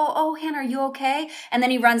like, oh, Hannah, are you okay? And then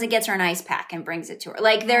he runs and gets her an ice pack and brings it to her.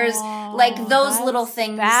 There's those little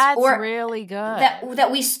things. That's really good. That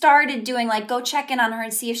we started doing, go check in on her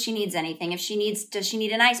and see if she needs anything. Does she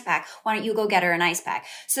need an ice pack? Why don't you go get her an ice pack?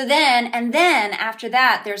 So then after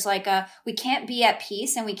that, there's we can't be at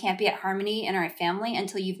peace and we can't be at harmony in our family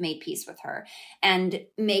until you've made peace with her. And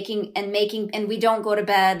we don't go to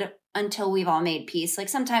bed until we've all made peace.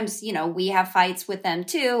 Sometimes, we have fights with them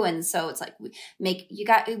too. And so it's we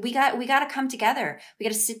got to come together. We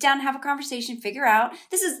got to sit down and have a conversation, figure out,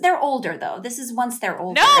 they're older though. This is once they're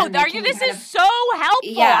older. No, this is so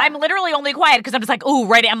helpful. Yeah. I'm literally only quiet because I'm just ooh,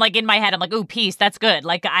 right. I'm in my head. I'm ooh, peace. That's good.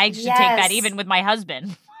 I should take that even with my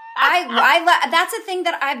husband. That's a thing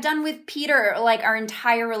that I've done with Peter, our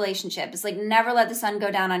entire relationship. It's never let the sun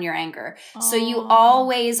go down on your anger. So you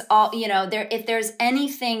always, if there's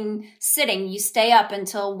anything sitting, you stay up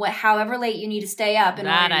until however late you need to stay up in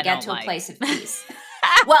order to get to a place of peace.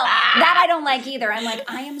 Well, that I don't like either. I'm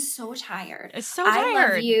I am so tired. It's so tired.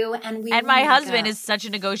 I love you, and my husband is such a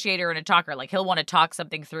negotiator and a talker. He'll want to talk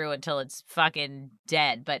something through until it's fucking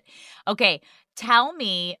dead. But okay, tell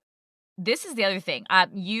me. This is the other thing.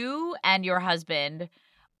 You and your husband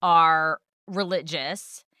are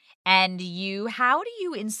religious, and how do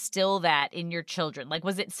you instill that in your children?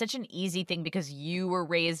 Was it such an easy thing because you were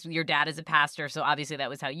raised, your dad is a pastor, so obviously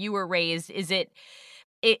that was how you were raised.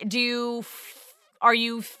 Are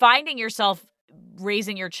you finding yourself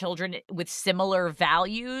raising your children with similar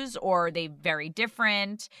values, or are they very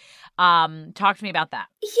different? Talk to me about that.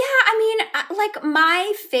 Yeah, I mean, like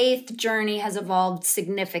my faith journey has evolved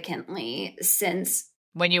significantly since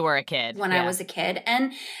when you were a kid. When I was a kid.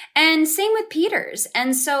 And same with Peter's.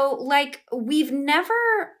 And so like we've never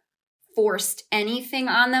forced anything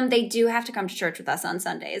on them. They do have to come to church with us on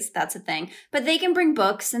Sundays. That's a thing. But they can bring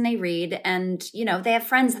books and they read, and, you know, they have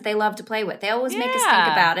friends that they love to play with. They always make us think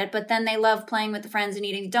about it, but then they love playing with the friends and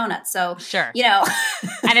eating donuts. So, sure, you know.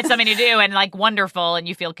 And it's something to do and like wonderful, and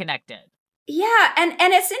you feel connected. Yeah. And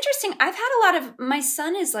it's interesting. I've had a lot of, my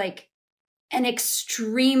son is like an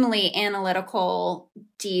extremely analytical,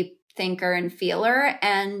 deep thinker and feeler.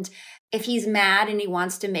 And if he's mad and he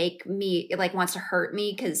wants to make me, like wants to hurt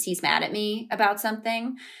me because he's mad at me about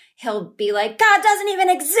something, he'll be like, God doesn't even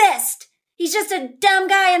exist. He's just a dumb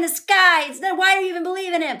guy in the sky. Why do you even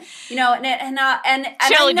believe in him? You know, and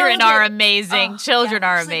children are amazing. Children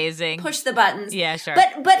are amazing. Like, push the buttons. Yeah, sure.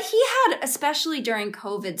 But he had, especially during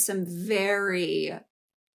COVID, some very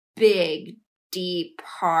big, deep,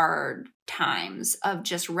 hard times of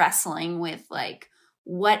just wrestling with like,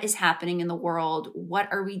 what is happening in the world? What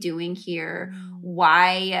are we doing here?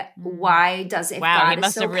 Why does it? Wow, God he must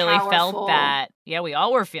is so have really powerful. Felt that. Yeah, we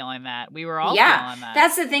all were feeling that. We were all feeling that.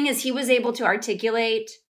 That's the thing, is he was able to articulate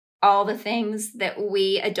all the things that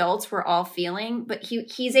we adults were all feeling, but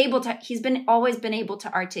he's always been able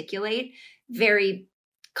to articulate very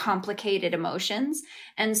complicated emotions.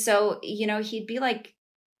 And so, you know, he'd be like,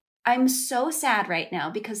 I'm so sad right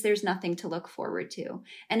now because there's nothing to look forward to.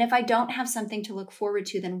 And if I don't have something to look forward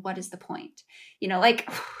to, then what is the point? You know, like,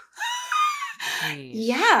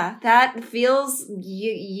 yeah, that feels,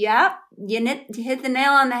 you hit the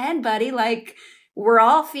nail on the head, buddy. Like, we're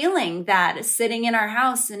all feeling that sitting in our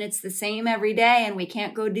house and it's the same every day and we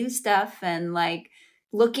can't go do stuff. And like,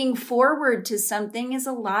 looking forward to something is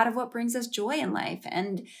a lot of what brings us joy in life.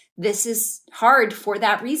 And this is hard for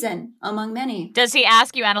that reason, among many. Does he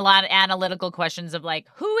ask you a lot of analytical questions of like,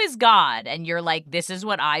 who is God? And you're like, this is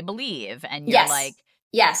what I believe. And you're like,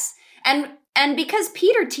 yes. And because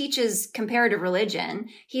Peter teaches comparative religion,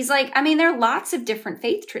 he's like, I mean, there are lots of different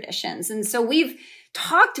faith traditions. And so we've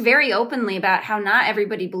talked very openly about how not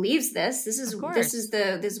everybody believes this. This is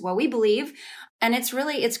what we believe. And it's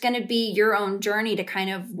going to be your own journey to kind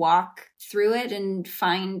of walk through it and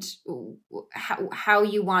find how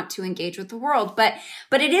you want to engage with the world. But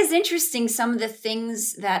it is interesting, some of the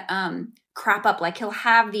things that crop up. Like he'll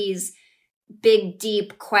have these big,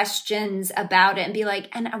 deep questions about it and be like,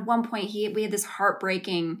 and at one point we had this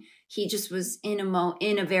heartbreaking, he just was in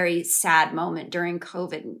a very sad moment during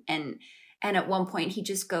COVID. And at one point he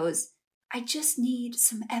just goes, I just need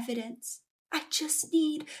some evidence. I just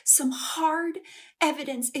need some hard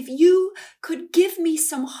evidence. If you could give me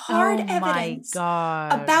some hard evidence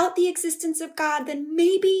about the existence of God, then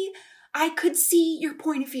maybe I could see your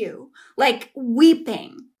point of view. Like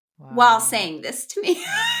weeping while saying this to me.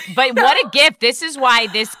 But what a gift. This is why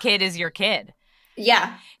this kid is your kid.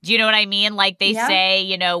 Yeah. Do you know what I mean? Like they say,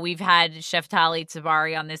 you know, we've had Sheftali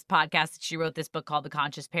Tsavari on this podcast. She wrote this book called The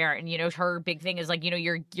Conscious Parent. And, you know, her big thing is like, you know,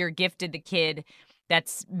 you're gifted the kid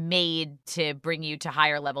that's made to bring you to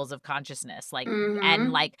higher levels of consciousness. Like,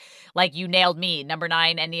 and like you nailed me. Number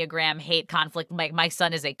 9, Enneagram, hate, conflict. My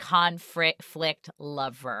son is a conflict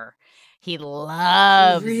lover. He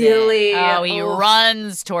loves it. Oh, he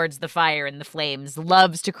runs towards the fire and the flames,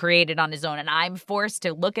 loves to create it on his own. And I'm forced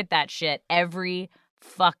to look at that shit every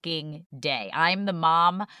fucking day. I'm the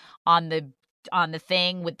mom on the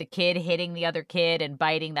thing with the kid hitting the other kid and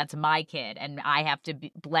biting. That's my kid. And I have to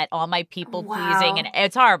let all my people pleasing. And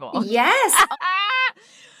it's horrible. Yes.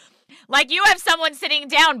 Like you have someone sitting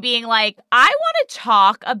down being like, I want to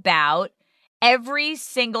talk about every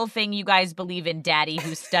single thing you guys believe in, Daddy,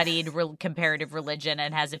 who studied comparative religion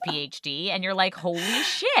and has a PhD. And you're like, holy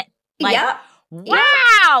shit. Like,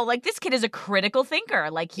 wow. Like this kid is a critical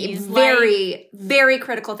thinker. Like he's very, very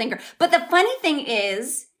critical thinker. But the funny thing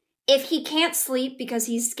is, if he can't sleep because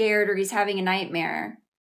he's scared or he's having a nightmare,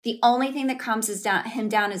 the only thing that calms him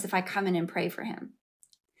down is if I come in and pray for him.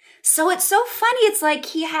 So it's so funny. It's like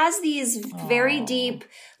he has these very deep,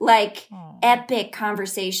 like epic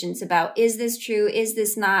conversations about, is this true? Is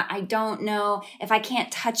this not? I don't know. If I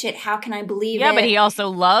can't touch it, how can I believe it? Yeah, but he also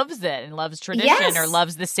loves it and loves tradition or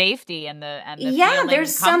loves the safety and the feeling,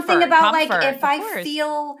 there's comfort, something about comfort, like if I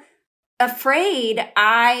feel afraid,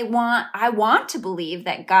 I want to believe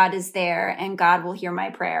that God is there and God will hear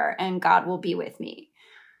my prayer and God will be with me.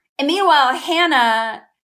 And meanwhile,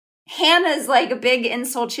 Hannah's like a big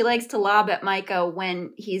insult she likes to lob at Micah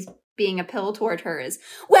when he's being a pill toward her is,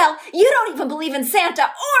 well, you don't even believe in Santa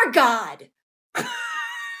or God.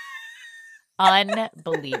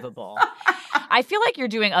 Unbelievable. I feel like you're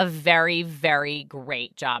doing a very, very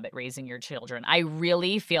great job at raising your children. I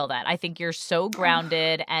really feel that. I think you're so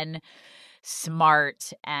grounded and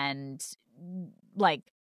smart and like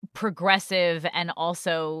progressive and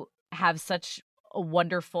also have such a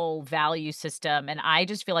wonderful value system. And I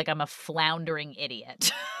just feel like I'm a floundering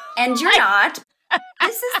idiot. And you're not.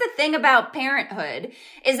 This is the thing about parenthood,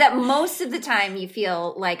 is that most of the time you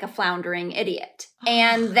feel like a floundering idiot.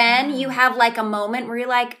 And then you have like a moment where you're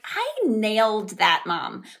like, I nailed that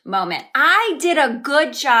mom moment. I did a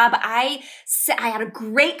good job. I had a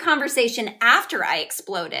great conversation after I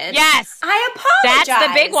exploded. Yes. I apologize. That's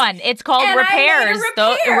the big one. It's called repairs.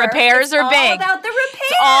 The repairs are big. It's all about the repair.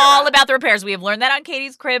 It's all about the repairs. We have learned that on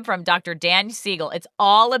Katie's Crib from Dr. Dan Siegel. It's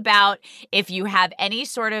all about if you have any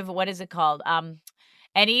sort of, what is it called?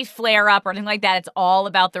 Any flare up or anything like that, it's all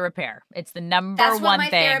about the repair. It's the number one thing. That's what my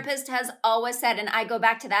therapist has always said, and I go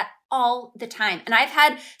back to that all the time. And I've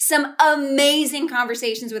had some amazing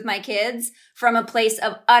conversations with my kids from a place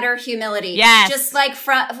of utter humility. Yes. Just like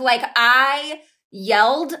I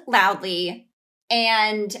yelled loudly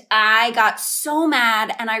and I got so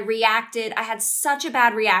mad and I reacted. I had such a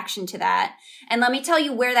bad reaction to that. And let me tell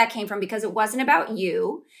you where that came from, because it wasn't about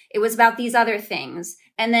you. It was about these other things.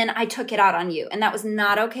 And then I took it out on you. And that was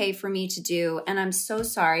not okay for me to do. And I'm so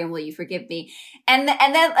sorry. And will you forgive me? And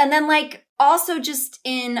then like also just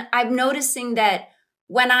I'm noticing that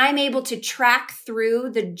when I'm able to track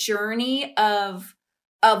through the journey of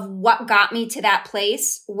what got me to that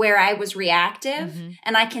place where I was reactive,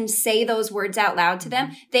 and I can say those words out loud to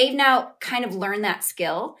them, they've now kind of learned that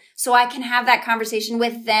skill. So I can have that conversation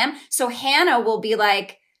with them. So Hannah will be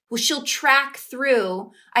like, well, she'll track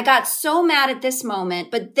through. I got so mad at this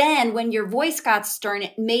moment, but then when your voice got stern,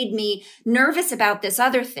 it made me nervous about this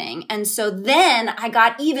other thing. And so then I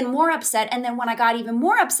got even more upset. And then when I got even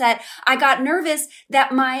more upset, I got nervous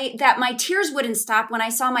that my tears wouldn't stop when I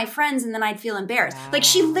saw my friends, and then I'd feel embarrassed. Wow. Like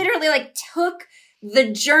she literally like took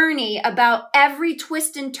the journey about every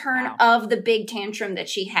twist and turn of the big tantrum that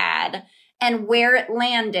she had and where it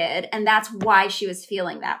landed. And that's why she was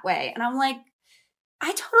feeling that way. And I'm like,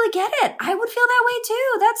 I totally get it. I would feel that way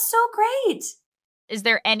too. That's so great. Is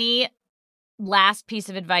there any last piece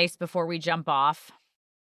of advice before we jump off?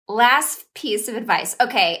 Last piece of advice.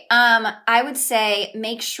 Okay. I would say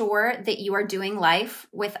make sure that you are doing life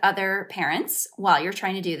with other parents while you're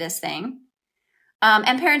trying to do this thing.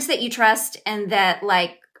 And parents that you trust and that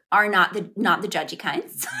like are not the judgy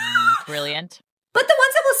kinds. Brilliant. But the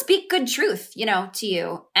ones that will speak good truth, to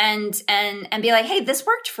you and be like, hey, this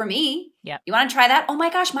worked for me. Yeah. You want to try that? Oh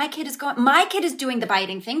my gosh, my kid is doing the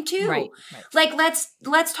biting thing too. Right. Like,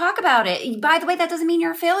 let's talk about it. By the way, that doesn't mean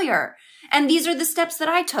you're a failure. And these are the steps that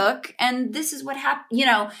I took. And this is what happened,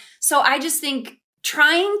 So I just think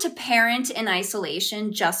trying to parent in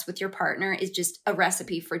isolation just with your partner is just a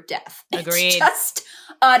recipe for death. Agreed. It's just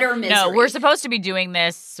utter misery. No, we're supposed to be doing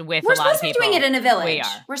this with a lot of people. We're supposed to be doing it in a village. We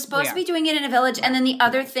are. We're supposed to be doing it in a village. And then the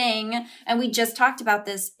other thing, and we just talked about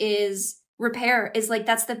this, is repair. Is like,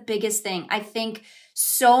 that's the biggest thing. I think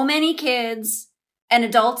so many kids and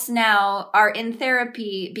adults now are in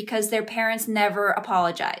therapy because their parents never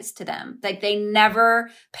apologized to them. Like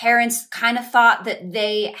parents kind of thought that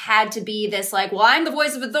they had to be this like, well, I'm the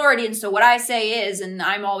voice of authority. And so what I say is, and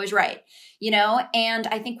I'm always right, and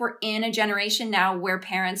I think we're in a generation now where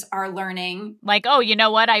parents are learning. Like, oh, you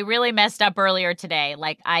know what? I really messed up earlier today.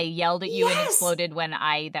 Like I yelled at you and exploded when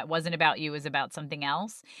that wasn't about you, it was about something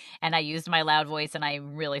else. And I used my loud voice and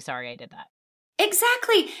I'm really sorry I did that.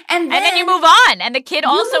 Exactly. And then you move on. And the kid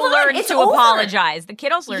also learns to apologize. The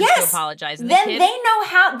kid also learns to apologize. And then they know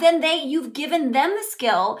how, you've given them the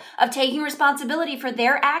skill of taking responsibility for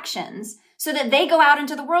their actions so that they go out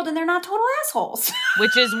into the world and they're not total assholes.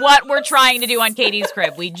 Which is what we're trying to do on Katie's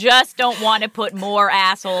Crib. We just don't want to put more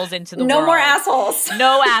assholes into the world. No more assholes.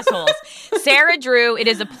 No assholes. Sarah Drew, it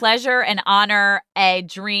is a pleasure, an honor, a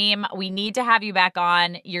dream. We need to have you back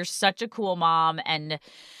on. You're such a cool mom, and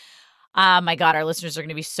my God, our listeners are going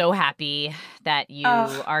to be so happy that you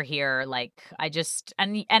are here. Like, I just,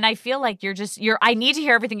 and I feel like I need to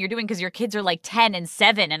hear everything you're doing because your kids are like 10 and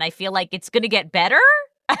 7, and I feel like it's going to get better.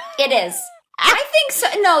 It is. I think so.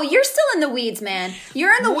 No, you're still in the weeds, man.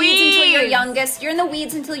 You're in the weeds until your youngest. You're in the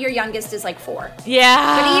weeds until your youngest is like 4.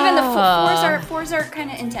 Yeah. But even the fours are kind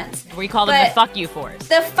of intense. We call them the fuck you 4s.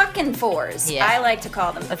 The fucking 4s. Yeah. I like to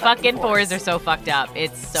call them the fucking 4s are so fucked up.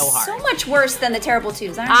 It's so hard. So much worse than the terrible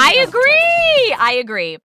 2s. I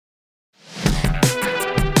agree.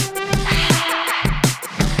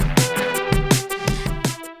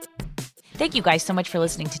 Thank you guys so much for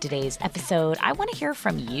listening to today's episode. I want to hear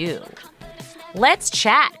from you. Let's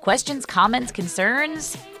chat. Questions, comments,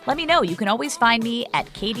 concerns? Let me know. You can always find me at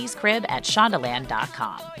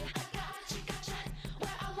katiescrib@shondaland.com.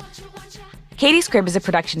 Katie's Crib is a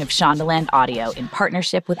production of Shondaland Audio in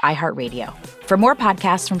partnership with iHeartRadio. For more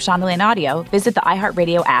podcasts from Shondaland Audio, visit the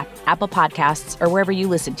iHeartRadio app, Apple Podcasts, or wherever you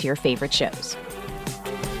listen to your favorite shows.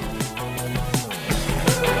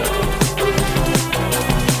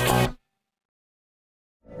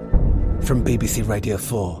 From BBC Radio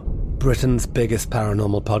 4, Britain's biggest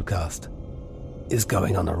paranormal podcast is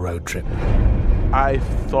going on a road trip. I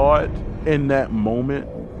thought in that moment,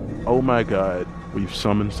 oh my God, we've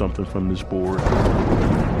summoned something from this board.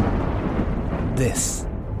 This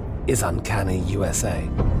is Uncanny USA.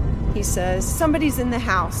 He says, somebody's in the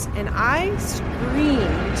house, and I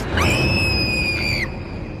screamed.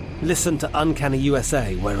 Listen to Uncanny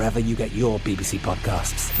USA wherever you get your BBC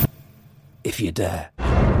podcasts, if you dare.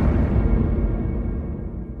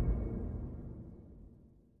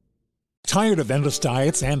 Tired of endless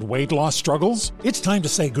diets and weight loss struggles? It's time to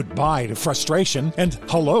say goodbye to frustration and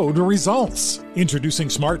hello to results. Introducing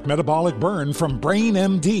Smart Metabolic Burn from Brain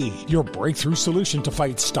MD, your breakthrough solution to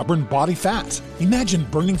fight stubborn body fat. Imagine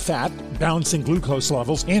burning fat, balancing glucose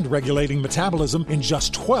levels, and regulating metabolism in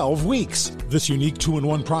just 12 weeks. This unique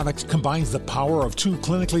 2-in-1 product combines the power of 2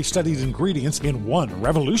 clinically studied ingredients in one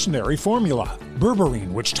revolutionary formula.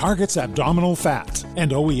 Berberine, which targets abdominal fat,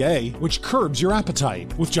 and OEA, which curbs your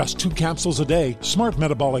appetite. With just 2 capsules a day, Smart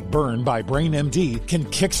Metabolic Burn by Brain MD can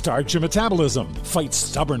kickstart your metabolism, fight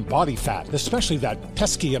stubborn body fat, especially that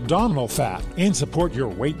pesky abdominal fat, and support your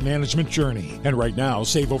weight management journey. And right now,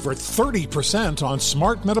 save over 30% on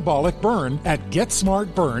Smart Metabolic Burn at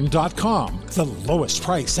GetSmartBurn.com. The lowest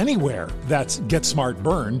price anywhere. That's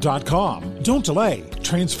GetSmartBurn.com. Don't delay.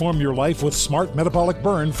 Transform your life with Smart Metabolic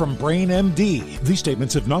Burn from Brain MD. These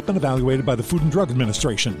statements have not been evaluated by the Food and Drug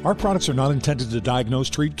Administration. Our products are not intended to diagnose,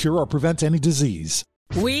 treat, cure, or prevent any disease.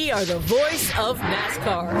 We are the voice of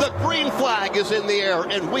NASCAR. The green flag is in the air,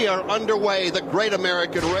 and we are underway. The great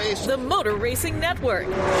American race. The Motor Racing Network.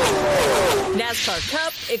 NASCAR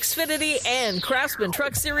Cup, Xfinity, and Craftsman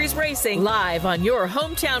Truck Series Racing live on your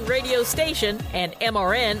hometown radio station and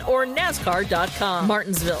MRN or NASCAR.com.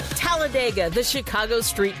 Martinsville, Talladega, the Chicago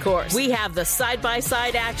Street Course. We have the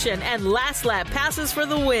side-by-side action and last lap passes for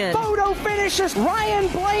the win. Photo finishes. Ryan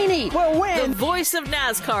Blaney will win. The voice of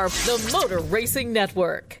NASCAR, the Motor Racing Network.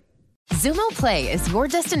 Xumo Play is your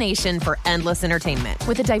destination for endless entertainment.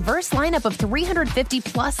 With a diverse lineup of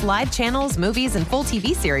 350-plus live channels, movies, and full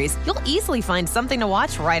TV series, you'll easily find something to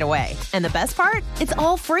watch right away. And the best part? It's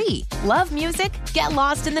all free. Love music? Get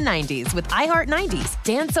lost in the 90s with iHeart 90s,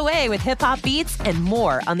 dance away with hip-hop beats, and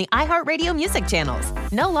more on the iHeartRadio music channels.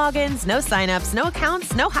 No logins, no signups, no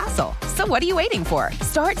accounts, no hassle. So what are you waiting for?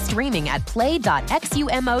 Start streaming at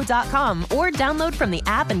play.xumo.com or download from the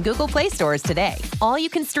app and Google Play stores today. All you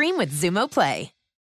can stream with Xumo Play.